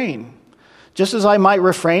refrain. Just as I might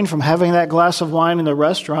refrain from having that glass of wine in the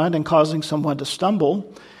restaurant and causing someone to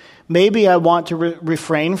stumble, maybe I want to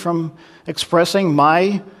refrain from expressing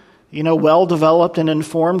my, well-developed and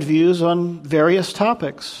informed views on various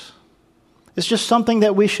topics. It's just something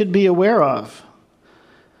that we should be aware of.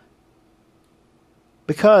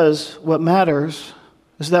 Because what matters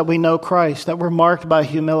is that we know Christ, that we're marked by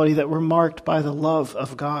humility, that we're marked by the love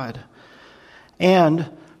of God,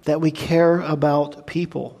 and that we care about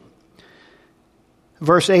people.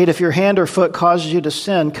 Verse 8, if your hand or foot causes you to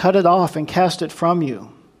sin, cut it off and cast it from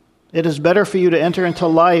you. It is better for you to enter into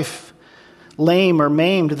life lame or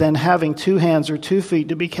maimed than having 2 hands or 2 feet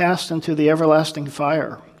to be cast into the everlasting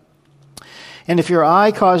fire. And if your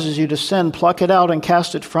eye causes you to sin, pluck it out and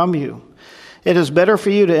cast it from you. It is better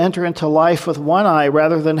for you to enter into life with 1 eye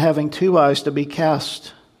rather than having 2 eyes to be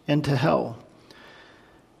cast into hell.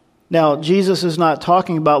 Now, Jesus is not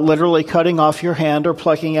talking about literally cutting off your hand or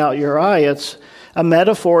plucking out your eye. It's a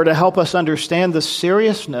metaphor to help us understand the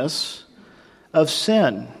seriousness of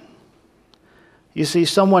sin. You see,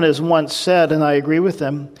 someone has once said, and I agree with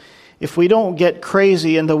them, if we don't get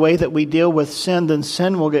crazy in the way that we deal with sin, then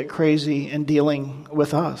sin will get crazy in dealing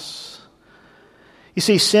with us. You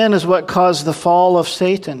see, sin is what caused the fall of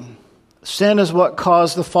Satan. Sin is what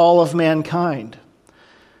caused the fall of mankind.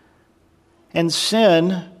 And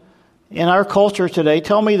sin, in our culture today,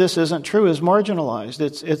 tell me this isn't true, is marginalized.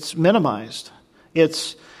 It's minimized.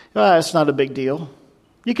 It's not a big deal.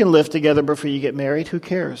 You can live together before you get married. Who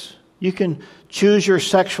cares? You can choose your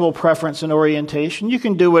sexual preference and orientation. You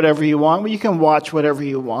can do whatever you want. You can watch whatever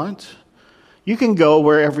you want. You can go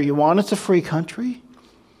wherever you want. It's a free country.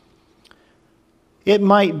 It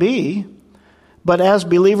might be, but as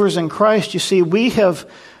believers in Christ, you see, we have,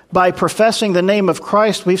 by professing the name of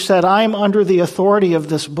Christ, we've said, I'm under the authority of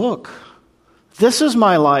this book. This is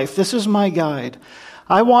my life. This is my guide.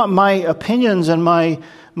 I want my opinions and my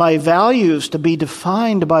values to be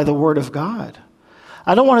defined by the Word of God.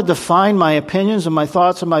 I don't want to define my opinions and my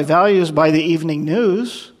thoughts and my values by the evening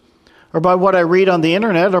news or by what I read on the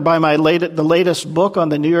internet or by the latest book on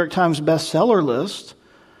the New York Times bestseller list.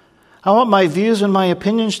 I want my views and my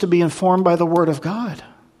opinions to be informed by the Word of God.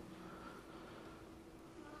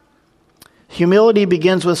 Humility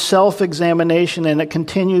begins with self-examination and it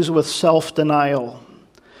continues with self-denial.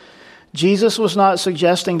 Jesus was not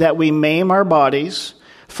suggesting that we maim our bodies,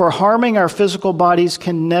 for harming our physical bodies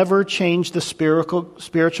can never change the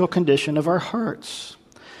spiritual condition of our hearts.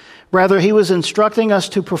 Rather, he was instructing us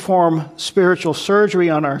to perform spiritual surgery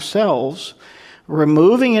on ourselves,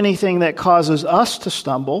 removing anything that causes us to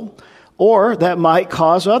stumble or that might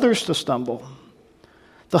cause others to stumble.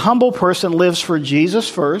 The humble person lives for Jesus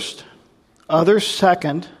first, others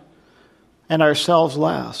second, and ourselves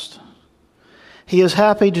last. He is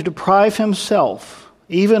happy to deprive himself,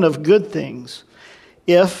 even of good things,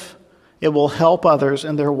 if it will help others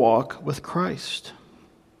in their walk with Christ.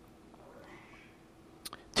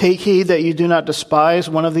 Take heed that you do not despise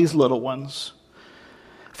one of these little ones.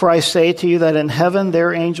 For I say to you that in heaven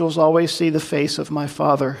their angels always see the face of my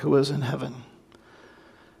Father who is in heaven.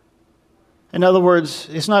 In other words,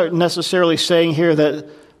 it's not necessarily saying here that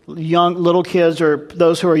little kids or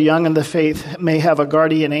those who are young in the faith may have a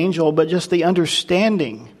guardian angel, but just the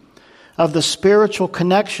understanding of the spiritual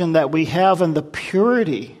connection that we have and the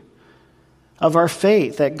purity of our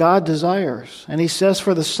faith that God desires. And he says,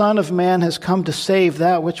 for the Son of Man has come to save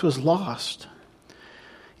that which was lost.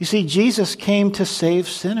 You see, Jesus came to save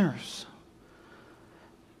sinners.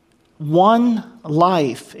 One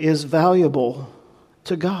life is valuable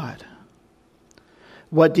to God.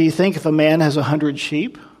 What do you think if a man has 100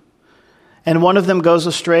 sheep and one of them goes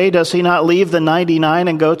astray? Does he not leave the 99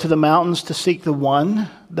 and go to the mountains to seek the one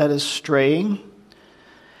that is straying?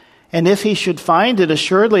 And if he should find it,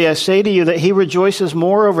 assuredly I say to you that he rejoices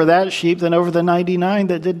more over that sheep than over the 99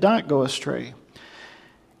 that did not go astray.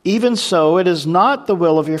 Even so, it is not the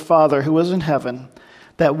will of your Father who is in heaven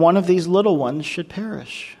that one of these little ones should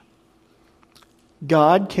perish.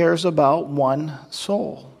 God cares about one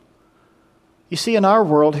soul. You see, in our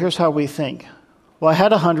world, here's how we think. Well, I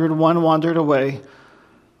had 100, one wandered away,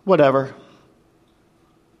 whatever.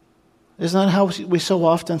 Isn't that how we so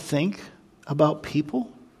often think about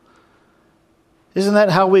people? Isn't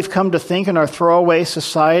that how we've come to think in our throwaway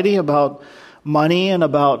society about money and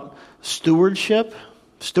about stewardship?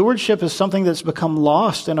 Stewardship is something that's become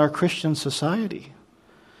lost in our Christian society.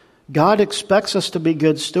 God expects us to be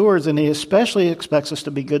good stewards, and He especially expects us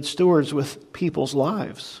to be good stewards with people's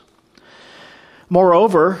lives.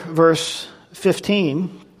 Moreover, verse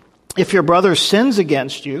 15, if your brother sins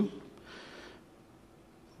against you,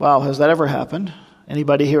 wow, has that ever happened?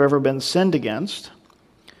 Anybody here ever been sinned against?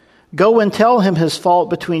 Go and tell him his fault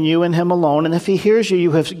between you and him alone, and if he hears you,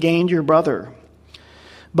 you have gained your brother.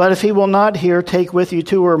 But if he will not hear, take with you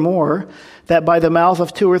 2 or more, that by the mouth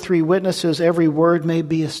of 2 or 3 witnesses every word may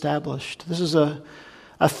be established. This is a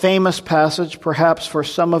famous passage. Perhaps for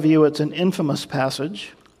some of you it's an infamous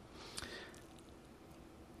passage.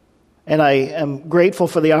 And I am grateful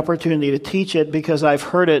for the opportunity to teach it because I've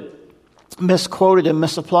heard it misquoted and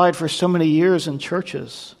misapplied for so many years in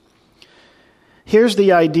churches. Here's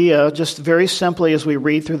the idea, just very simply as we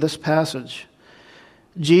read through this passage.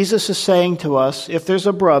 Jesus is saying to us, if there's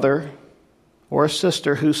a brother or a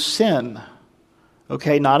sister who sin,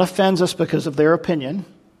 not offends us because of their opinion,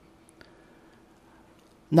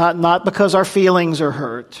 not because our feelings are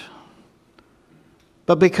hurt,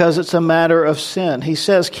 but because it's a matter of sin. He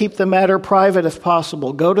says, keep the matter private if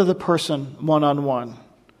possible. Go to the person one-on-one,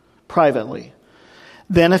 privately.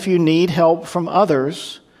 Then if you need help from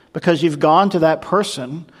others, because you've gone to that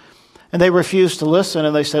person and they refuse to listen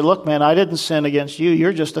and they say, look, man, I didn't sin against you.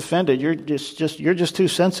 You're just offended. You're just too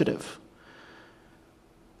sensitive.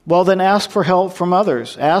 Well, then ask for help from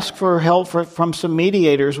others. Ask for help from some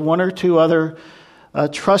mediators, 1 or 2 other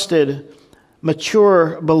trusted,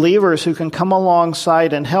 mature believers who can come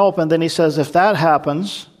alongside and help. And then he says, if that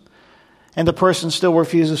happens and the person still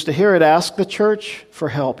refuses to hear it, ask the church for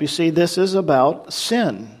help. You see, this is about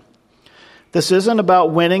sin. This isn't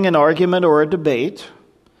about winning an argument or a debate.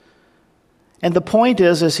 And the point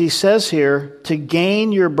is, as he says here, to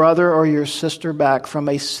gain your brother or your sister back from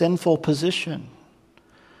a sinful position.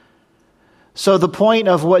 So the point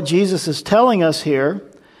of what Jesus is telling us here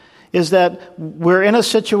is that we're in a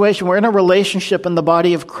situation, we're in a relationship in the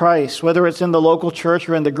body of Christ, whether it's in the local church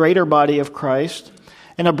or in the greater body of Christ,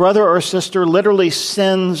 and a brother or sister literally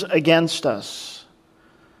sins against us.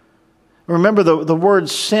 Remember, the word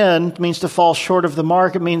sin means to fall short of the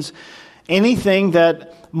mark. It means anything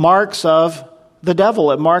that marks of the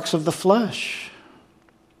devil. It marks of the flesh.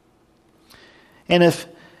 And if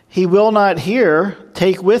he will not hear,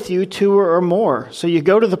 take with you 2 or more. So you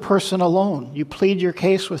go to the person alone. You plead your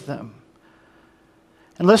case with them.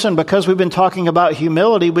 And listen, because we've been talking about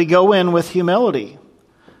humility, we go in with humility.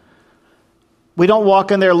 We don't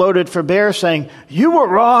walk in there loaded for bear saying, you were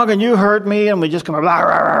wrong and you hurt me, and we just come, blah,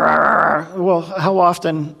 rah, rah, rah, rah. Well, how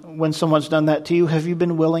often when someone's done that to you, have you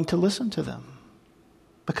been willing to listen to them?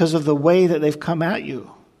 Because of the way that they've come at you.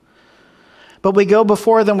 But we go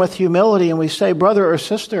before them with humility and we say, brother or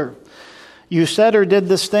sister, you said or did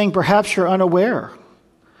this thing, perhaps you're unaware.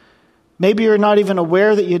 Maybe you're not even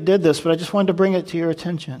aware that you did this, but I just wanted to bring it to your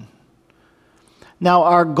attention. Now,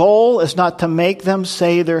 our goal is not to make them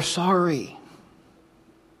say they're sorry.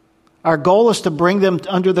 Our goal is to bring them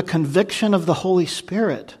under the conviction of the Holy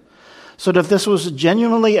Spirit, so that if this was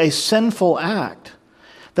genuinely a sinful act,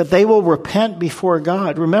 that they will repent before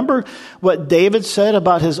God. Remember what David said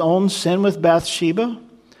about his own sin with Bathsheba?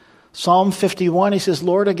 Psalm 51, he says,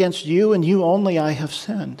 Lord, against you and you only I have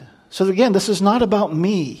sinned. So again, this is not about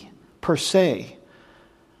me per se.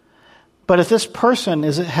 But if this person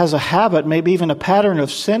has a habit, maybe even a pattern of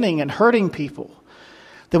sinning and hurting people,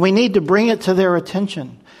 then we need to bring it to their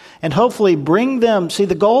attention. And hopefully bring them, see,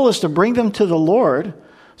 the goal is to bring them to the Lord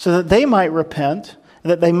so that they might repent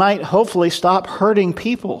and that they might hopefully stop hurting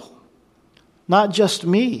people, not just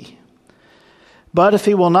me. But if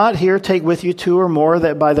he will not hear, take with you 2 or more,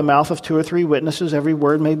 that by the mouth of 2 or 3 witnesses every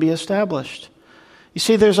word may be established. You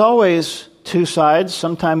see, there's always 2 sides,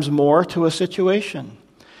 sometimes more, to a situation.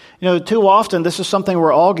 Too often, this is something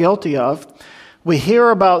we're all guilty of. We hear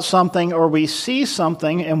about something or we see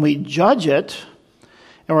something and we judge it,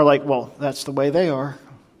 and we're like, well, that's the way they are.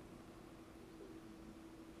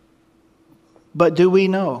 But do we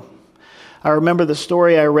know? I remember the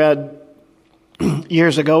story I read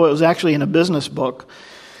years ago. It was actually in a business book.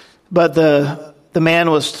 But the man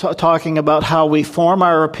was talking about how we form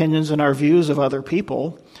our opinions and our views of other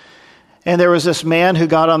people And there was this man who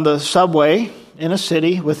got on the subway in a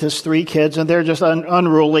city with his 3 kids, and they're just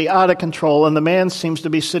unruly, out of control. And the man seems to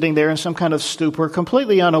be sitting there in some kind of stupor,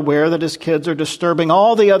 completely unaware that his kids are disturbing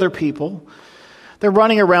all the other people. They're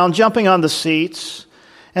running around, jumping on the seats,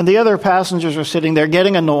 and the other passengers are sitting there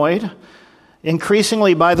getting annoyed,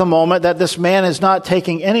 increasingly by the moment, that this man is not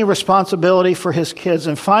taking any responsibility for his kids.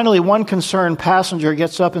 And finally, one concerned passenger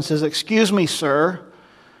gets up and says, "Excuse me, sir,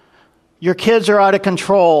 your kids are out of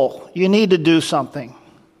control. You need to do something."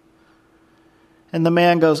 And the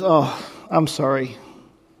man goes, "Oh, I'm sorry.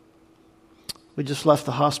 We just left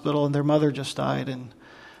the hospital and their mother just died, and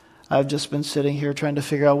I've just been sitting here trying to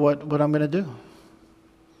figure out what I'm going to do."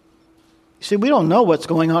 You see, we don't know what's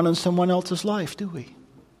going on in someone else's life, do we?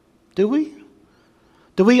 Do we?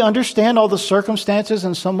 Do we understand all the circumstances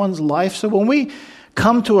in someone's life? So when we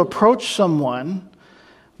come to approach someone,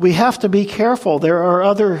 we have to be careful. There are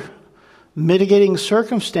other mitigating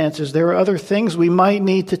circumstances. There are other things we might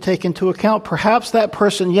need to take into account. Perhaps that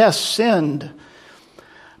person, yes, sinned,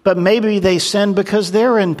 but maybe they sinned because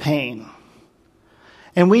they're in pain.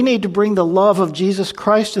 And we need to bring the love of Jesus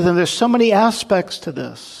Christ to them. There's so many aspects to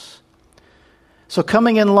this. So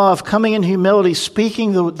coming in love, coming in humility,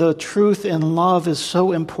 speaking the truth in love is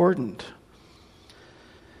so important.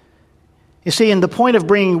 You see, and the point of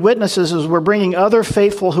bringing witnesses is we're bringing other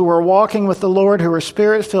faithful who are walking with the Lord, who are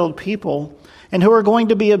Spirit-filled people, and who are going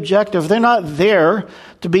to be objective. They're not there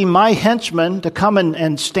to be my henchmen, to come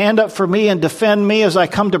and stand up for me and defend me as I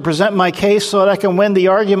come to present my case so that I can win the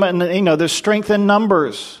argument. And, there's strength in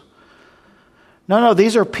numbers. No,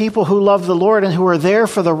 these are people who love the Lord and who are there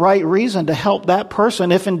for the right reason, to help that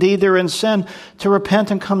person, if indeed they're in sin, to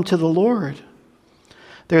repent and come to the Lord.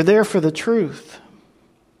 They're there for the truth.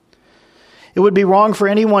 It would be wrong for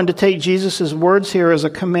anyone to take Jesus' words here as a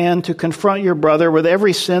command to confront your brother with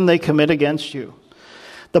every sin they commit against you.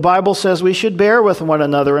 The Bible says we should bear with one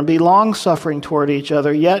another and be long-suffering toward each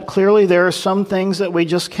other, yet clearly there are some things that we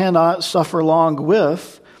just cannot suffer long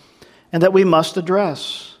with and that we must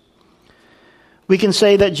address. We can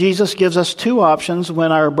say that Jesus gives us 2 options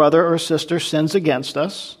when our brother or sister sins against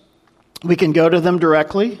us. We can go to them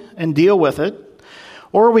directly and deal with it,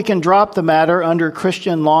 or we can drop the matter under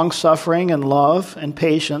Christian long-suffering and love and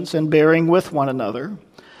patience and bearing with one another.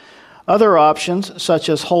 Other options, such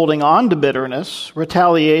as holding on to bitterness,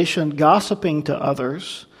 retaliation, gossiping to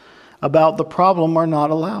others about the problem, are not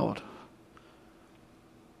allowed.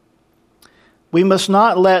 We must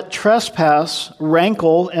not let trespass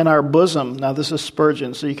rankle in our bosom. Now, this is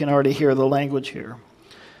Spurgeon, so you can already hear the language here.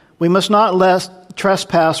 We must not let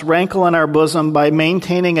trespass rankle in our bosom by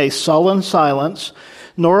maintaining a sullen silence,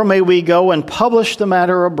 nor may we go and publish the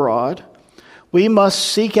matter abroad. We must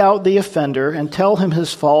seek out the offender and tell him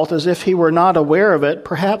his fault as if he were not aware of it.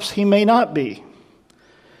 Perhaps he may not be.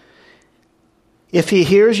 If he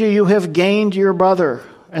hears you, you have gained your brother,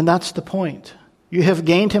 and that's the point. You have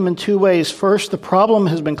gained him in 2 ways. First, the problem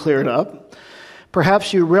has been cleared up.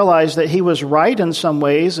 Perhaps you realize that he was right in some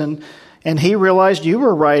ways, and he realized you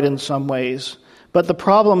were right in some ways. But the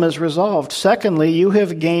problem is resolved. Secondly, you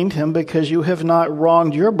have gained him because you have not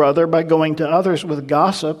wronged your brother by going to others with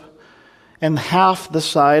gossip and half the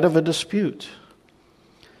side of a dispute.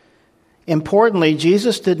 Importantly,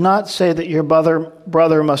 Jesus did not say that your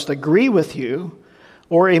brother must agree with you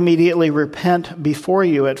or immediately repent before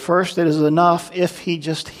you. At first, it is enough if he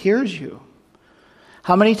just hears you.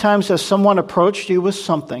 How many times has someone approached you with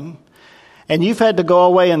something, and you've had to go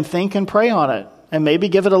away and think and pray on it, and maybe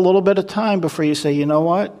give it a little bit of time before you say, you know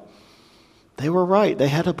what? They were right. They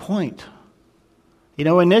had a point.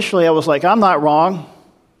 Initially I was like, I'm not wrong.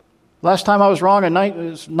 Last time I was wrong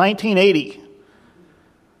was 1980.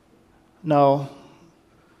 No,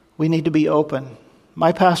 we need to be open.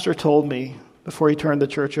 My pastor told me before he turned the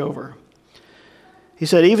church over. He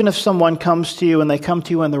said, even if someone comes to you and they come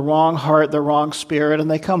to you in the wrong heart, the wrong spirit, and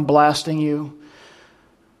they come blasting you,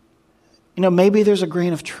 maybe there's a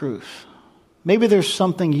grain of truth. Maybe there's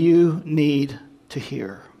something you need to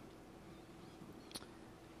hear.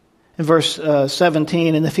 In verse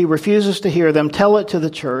 17, and if he refuses to hear them, tell it to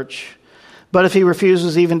the church. But if he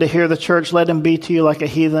refuses even to hear the church, let him be to you like a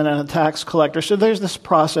heathen and a tax collector. So there's this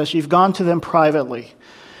process. You've gone to them privately.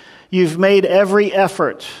 You've made every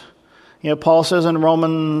effort. Paul says in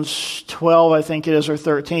Romans 12, I think it is, or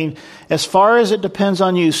 13, as far as it depends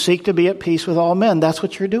on you, seek to be at peace with all men. That's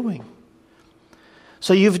what you're doing.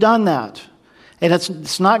 So you've done that. And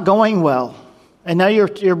it's not going well. And now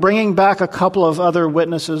you're bringing back a couple of other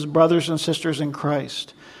witnesses, brothers and sisters in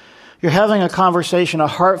Christ. You're having a conversation, a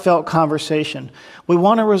heartfelt conversation. We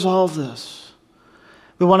want to resolve this.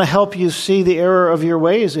 We want to help you see the error of your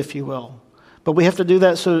ways, if you will. But we have to do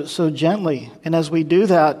that so gently. And as we do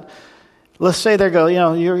that, let's say they go,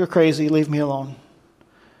 you're crazy, leave me alone.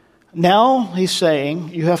 Now he's saying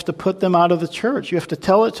you have to put them out of the church. You have to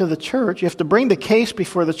tell it to the church. You have to bring the case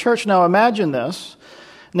before the church. Now imagine this.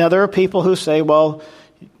 Now there are people who say, well,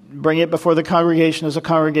 bring it before the congregation as a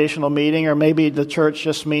congregational meeting, or maybe the church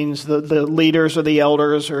just means the leaders or the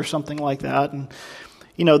elders or something like that. And,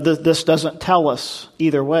 this doesn't tell us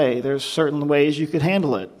either way. There's certain ways you could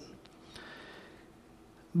handle it.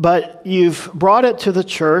 But you've brought it to the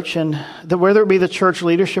church, and whether it be the church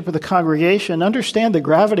leadership or the congregation, understand the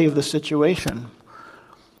gravity of the situation.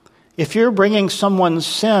 If you're bringing someone's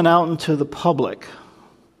sin out into the public,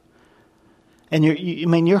 and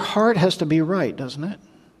your heart has to be right, doesn't it?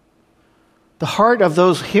 The heart of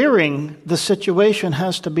those hearing the situation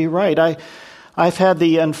has to be right. I've had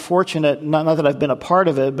the unfortunate, not that I've been a part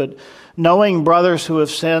of it, but knowing brothers who have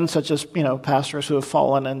sinned, such as pastors who have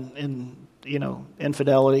fallen in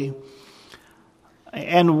infidelity,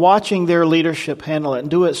 and watching their leadership handle it and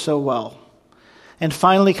do it so well, and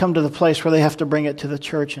finally come to the place where they have to bring it to the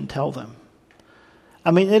church and tell them.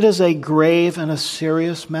 It is a grave and a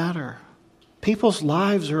serious matter. People's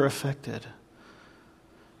lives are affected.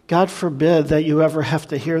 God forbid that you ever have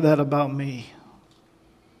to hear that about me.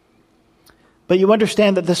 But you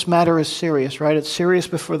understand that this matter is serious, right? It's serious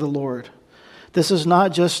before the Lord. This is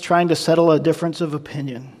not just trying to settle a difference of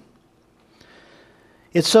opinion.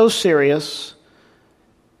 It's so serious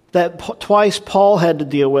that twice Paul had to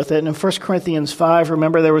deal with it. And in 1 Corinthians 5,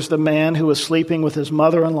 remember there was the man who was sleeping with his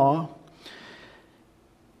mother-in-law.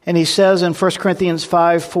 And he says in 1 Corinthians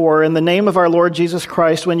 5:4, in the name of our Lord Jesus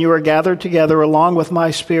Christ, when you are gathered together along with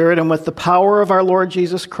my spirit and with the power of our Lord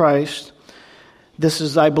Jesus Christ, this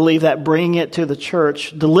is, I believe, that bringing it to the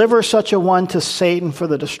church, deliver such a one to Satan for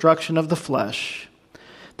the destruction of the flesh,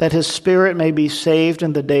 that his spirit may be saved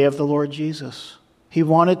in the day of the Lord Jesus. He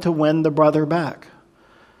wanted to win the brother back.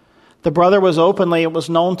 The brother was openly, it was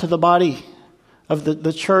known to the body of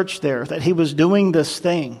the church there that he was doing this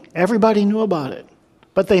thing. Everybody knew about it,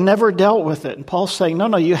 but they never dealt with it. And Paul's saying,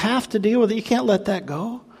 no, you have to deal with it. You can't let that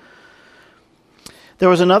go. There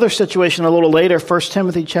was another situation a little later, 1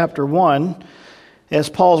 Timothy chapter 1, as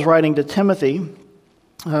Paul's writing to Timothy.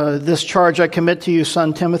 This charge I commit to you,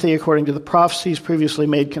 son Timothy, according to the prophecies previously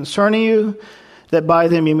made concerning you, that by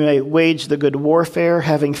them you may wage the good warfare,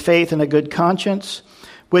 having faith and a good conscience,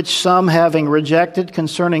 which some having rejected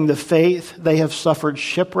concerning the faith, they have suffered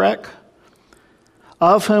shipwreck,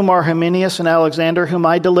 of whom are Hymenaeus and Alexander, whom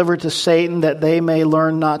I delivered to Satan, that they may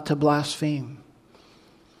learn not to blaspheme.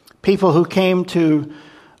 People who came to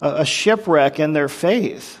a shipwreck in their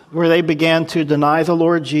faith, where they began to deny the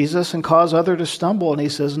Lord Jesus and cause others to stumble. And he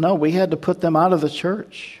says, no, we had to put them out of the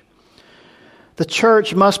church. The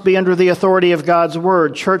church must be under the authority of God's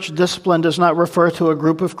word. Church discipline does not refer to a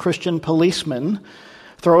group of Christian policemen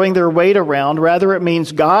throwing their weight around. Rather, it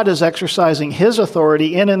means God is exercising his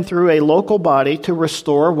authority in and through a local body to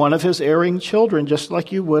restore one of his erring children, just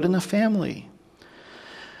like you would in a family.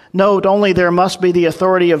 Note, only there must be the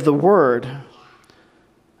authority of the word.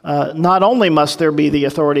 Not only must there be the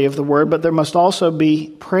authority of the word, but there must also be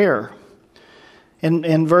prayer.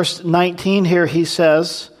 In verse 19 here, he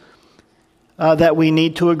says that we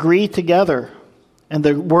need to agree together. And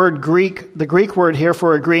the Greek word here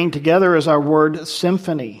for agreeing together is our word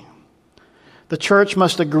symphony. The church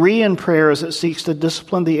must agree in prayer as it seeks to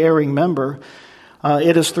discipline the erring member.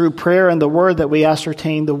 It is through prayer and the word that we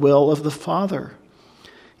ascertain the will of the Father.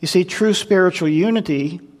 You see, true spiritual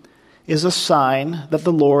unity is a sign that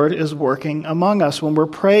the Lord is working among us when we're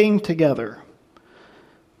praying together.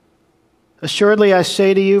 Assuredly, I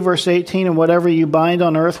say to you, verse 18, and whatever you bind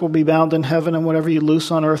on earth will be bound in heaven, and whatever you loose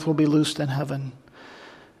on earth will be loosed in heaven.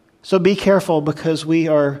 So be careful, because we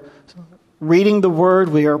are reading the word,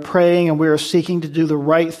 we are praying, and we are seeking to do the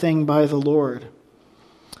right thing by the Lord.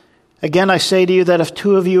 Again, I say to you that if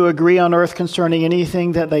two of you agree on earth concerning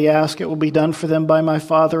anything that they ask, it will be done for them by my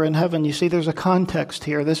Father in heaven. You see, there's a context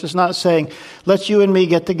here. This is not saying, let's you and me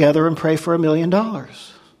get together and pray for $1 million.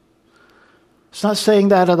 It's not saying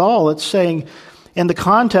that at all. It's saying, in the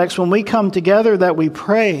context, when we come together, that we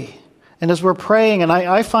pray. And as we're praying, and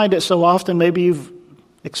I find it so often, maybe you've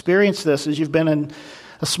experienced this, as you've been in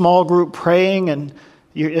a small group praying, and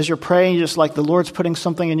as you're praying, just like the Lord's putting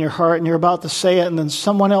something in your heart, and you're about to say it, and then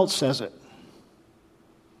someone else says it.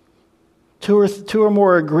 Two or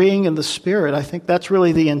more agreeing in the Spirit. I think that's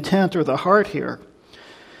really the intent or the heart here.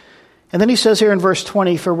 And then he says here in verse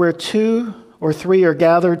 20, for where 2 or 3 are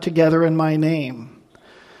gathered together in my name,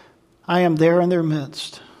 I am there in their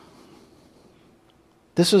midst.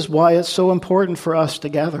 This is why it's so important for us to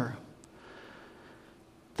gather.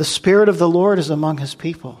 The Spirit of the Lord is among his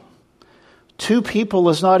people. 2 people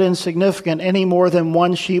is not insignificant any more than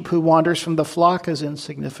 1 sheep who wanders from the flock is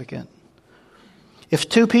insignificant. If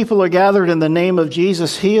 2 people are gathered in the name of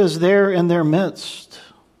Jesus, he is there in their midst.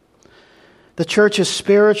 The church is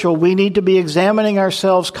spiritual. We need to be examining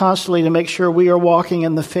ourselves constantly to make sure we are walking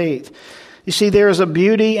in the faith. You see, there is a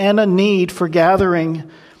beauty and a need for gathering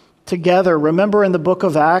together. Remember in the book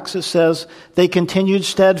of Acts, it says, they continued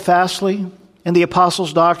steadfastly in the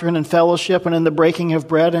apostles' doctrine and fellowship and in the breaking of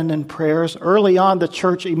bread and in prayers. Early on, the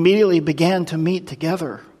church immediately began to meet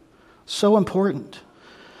together. So important.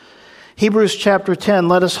 Hebrews chapter 10,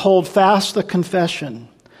 let us hold fast the confession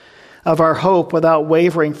of our hope without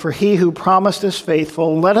wavering, for he who promised is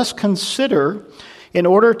faithful. Let us consider in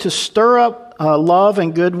order to stir up love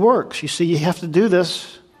and good works. You see, you have to do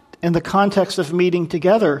this in the context of meeting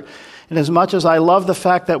together. And as much as I love the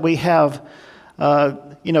fact that we have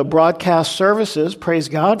broadcast services, praise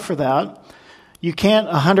God for that, you can't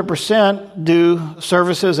 100% do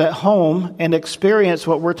services at home and experience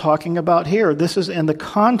what we're talking about here. This is in the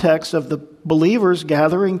context of the believers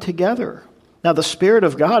gathering together. Now, the Spirit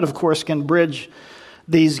of God, of course, can bridge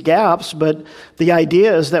these gaps, but the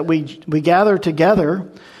idea is that we gather together.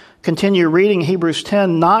 Continue reading Hebrews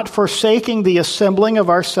 10, not forsaking the assembling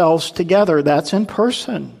of ourselves together. That's in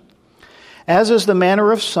person. As is the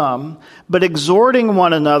manner of some, but exhorting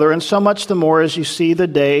one another, and so much the more as you see the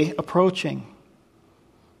day approaching.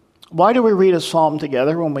 Why do we read a psalm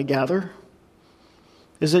together when we gather?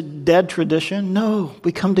 Is it dead tradition? No,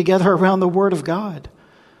 we come together around the Word of God.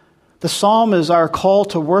 The psalm is our call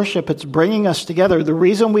to worship. It's bringing us together. The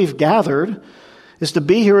reason we've gathered is to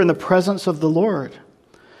be here in the presence of the Lord.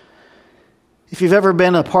 If you've ever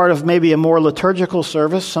been a part of maybe a more liturgical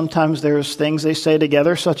service, sometimes there's things they say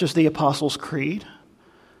together, such as the Apostles' Creed.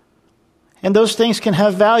 And those things can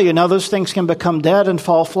have value. Now, those things can become dead and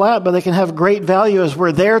fall flat, but they can have great value as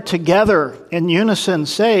we're there together in unison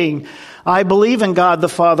saying, I believe in God the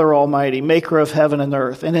Father Almighty, maker of heaven and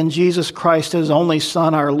earth, and in Jesus Christ, his only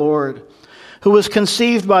Son, our Lord, who was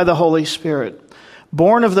conceived by the Holy Spirit,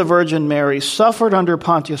 born of the Virgin Mary, suffered under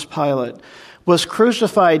Pontius Pilate, was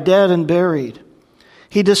crucified, dead, and buried.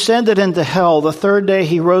 He descended into hell. The 3rd day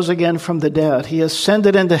he rose again from the dead. He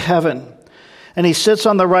ascended into heaven, and he sits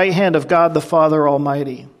on the right hand of God the Father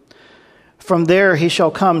Almighty. From there he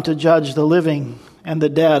shall come to judge the living and the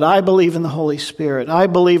dead. I believe in the Holy Spirit. I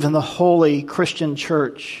believe in the holy Christian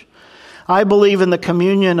church. I believe in the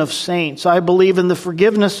communion of saints. I believe in the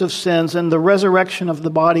forgiveness of sins and the resurrection of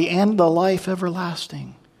the body and the life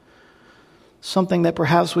everlasting. Something that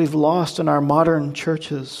perhaps we've lost in our modern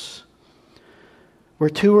churches, where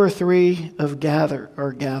 2 or 3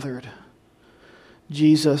 are gathered.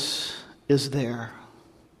 Jesus is there.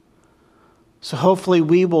 So hopefully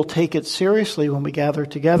we will take it seriously when we gather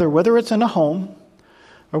together, whether it's in a home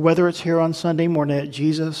or whether it's here on Sunday morning, that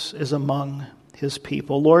Jesus is among his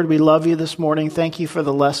people. Lord, we love you this morning. Thank you for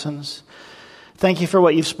the lessons. Thank you for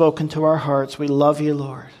what you've spoken to our hearts. We love you,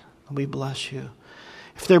 Lord, and we bless you.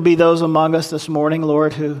 If there be those among us this morning,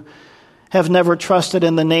 Lord, who have never trusted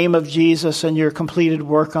in the name of Jesus and your completed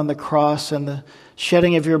work on the cross and the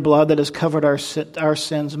shedding of your blood that has covered our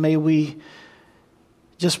sins, may we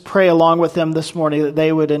just pray along with them this morning that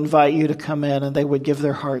they would invite you to come in and they would give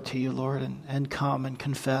their heart to you, Lord, and come and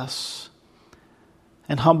confess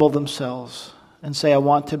and humble themselves and say, I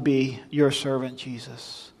want to be your servant,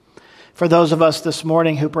 Jesus. For those of us this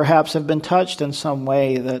morning who perhaps have been touched in some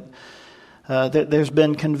way that there's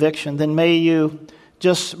been conviction, then may you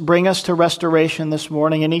just bring us to restoration this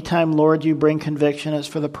morning. Anytime, Lord, you bring conviction, it's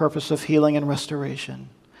for the purpose of healing and restoration.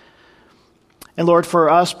 And Lord, for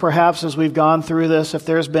us, perhaps as we've gone through this, if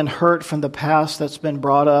there's been hurt from the past that's been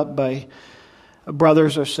brought up by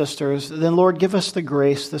brothers or sisters, then Lord, give us the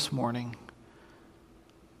grace this morning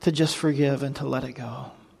to just forgive and to let it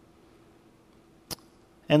go.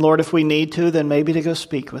 And Lord, if we need to, then maybe to go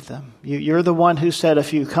speak with them. You're the one who said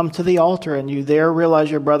if you come to the altar and you there realize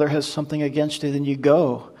your brother has something against you, then you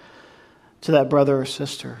go to that brother or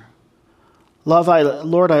sister. Lord,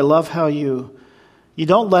 I love how you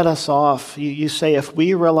don't let us off. You say if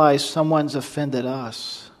we realize someone's offended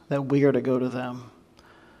us, that we are to go to them.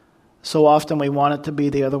 So often we want it to be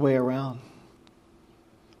the other way around.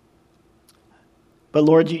 But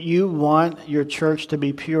Lord, you want your church to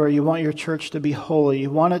be pure. You want your church to be holy. You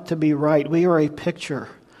want it to be right. We are a picture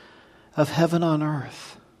of heaven on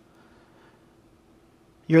earth.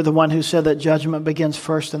 You're the one who said that judgment begins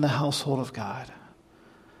first in the household of God.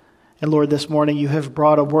 And Lord, this morning you have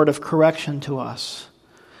brought a word of correction to us.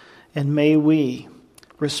 And may we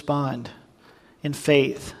respond in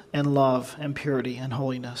faith and love and purity and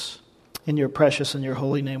holiness. In your precious and your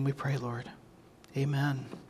holy name we pray, Lord. Amen.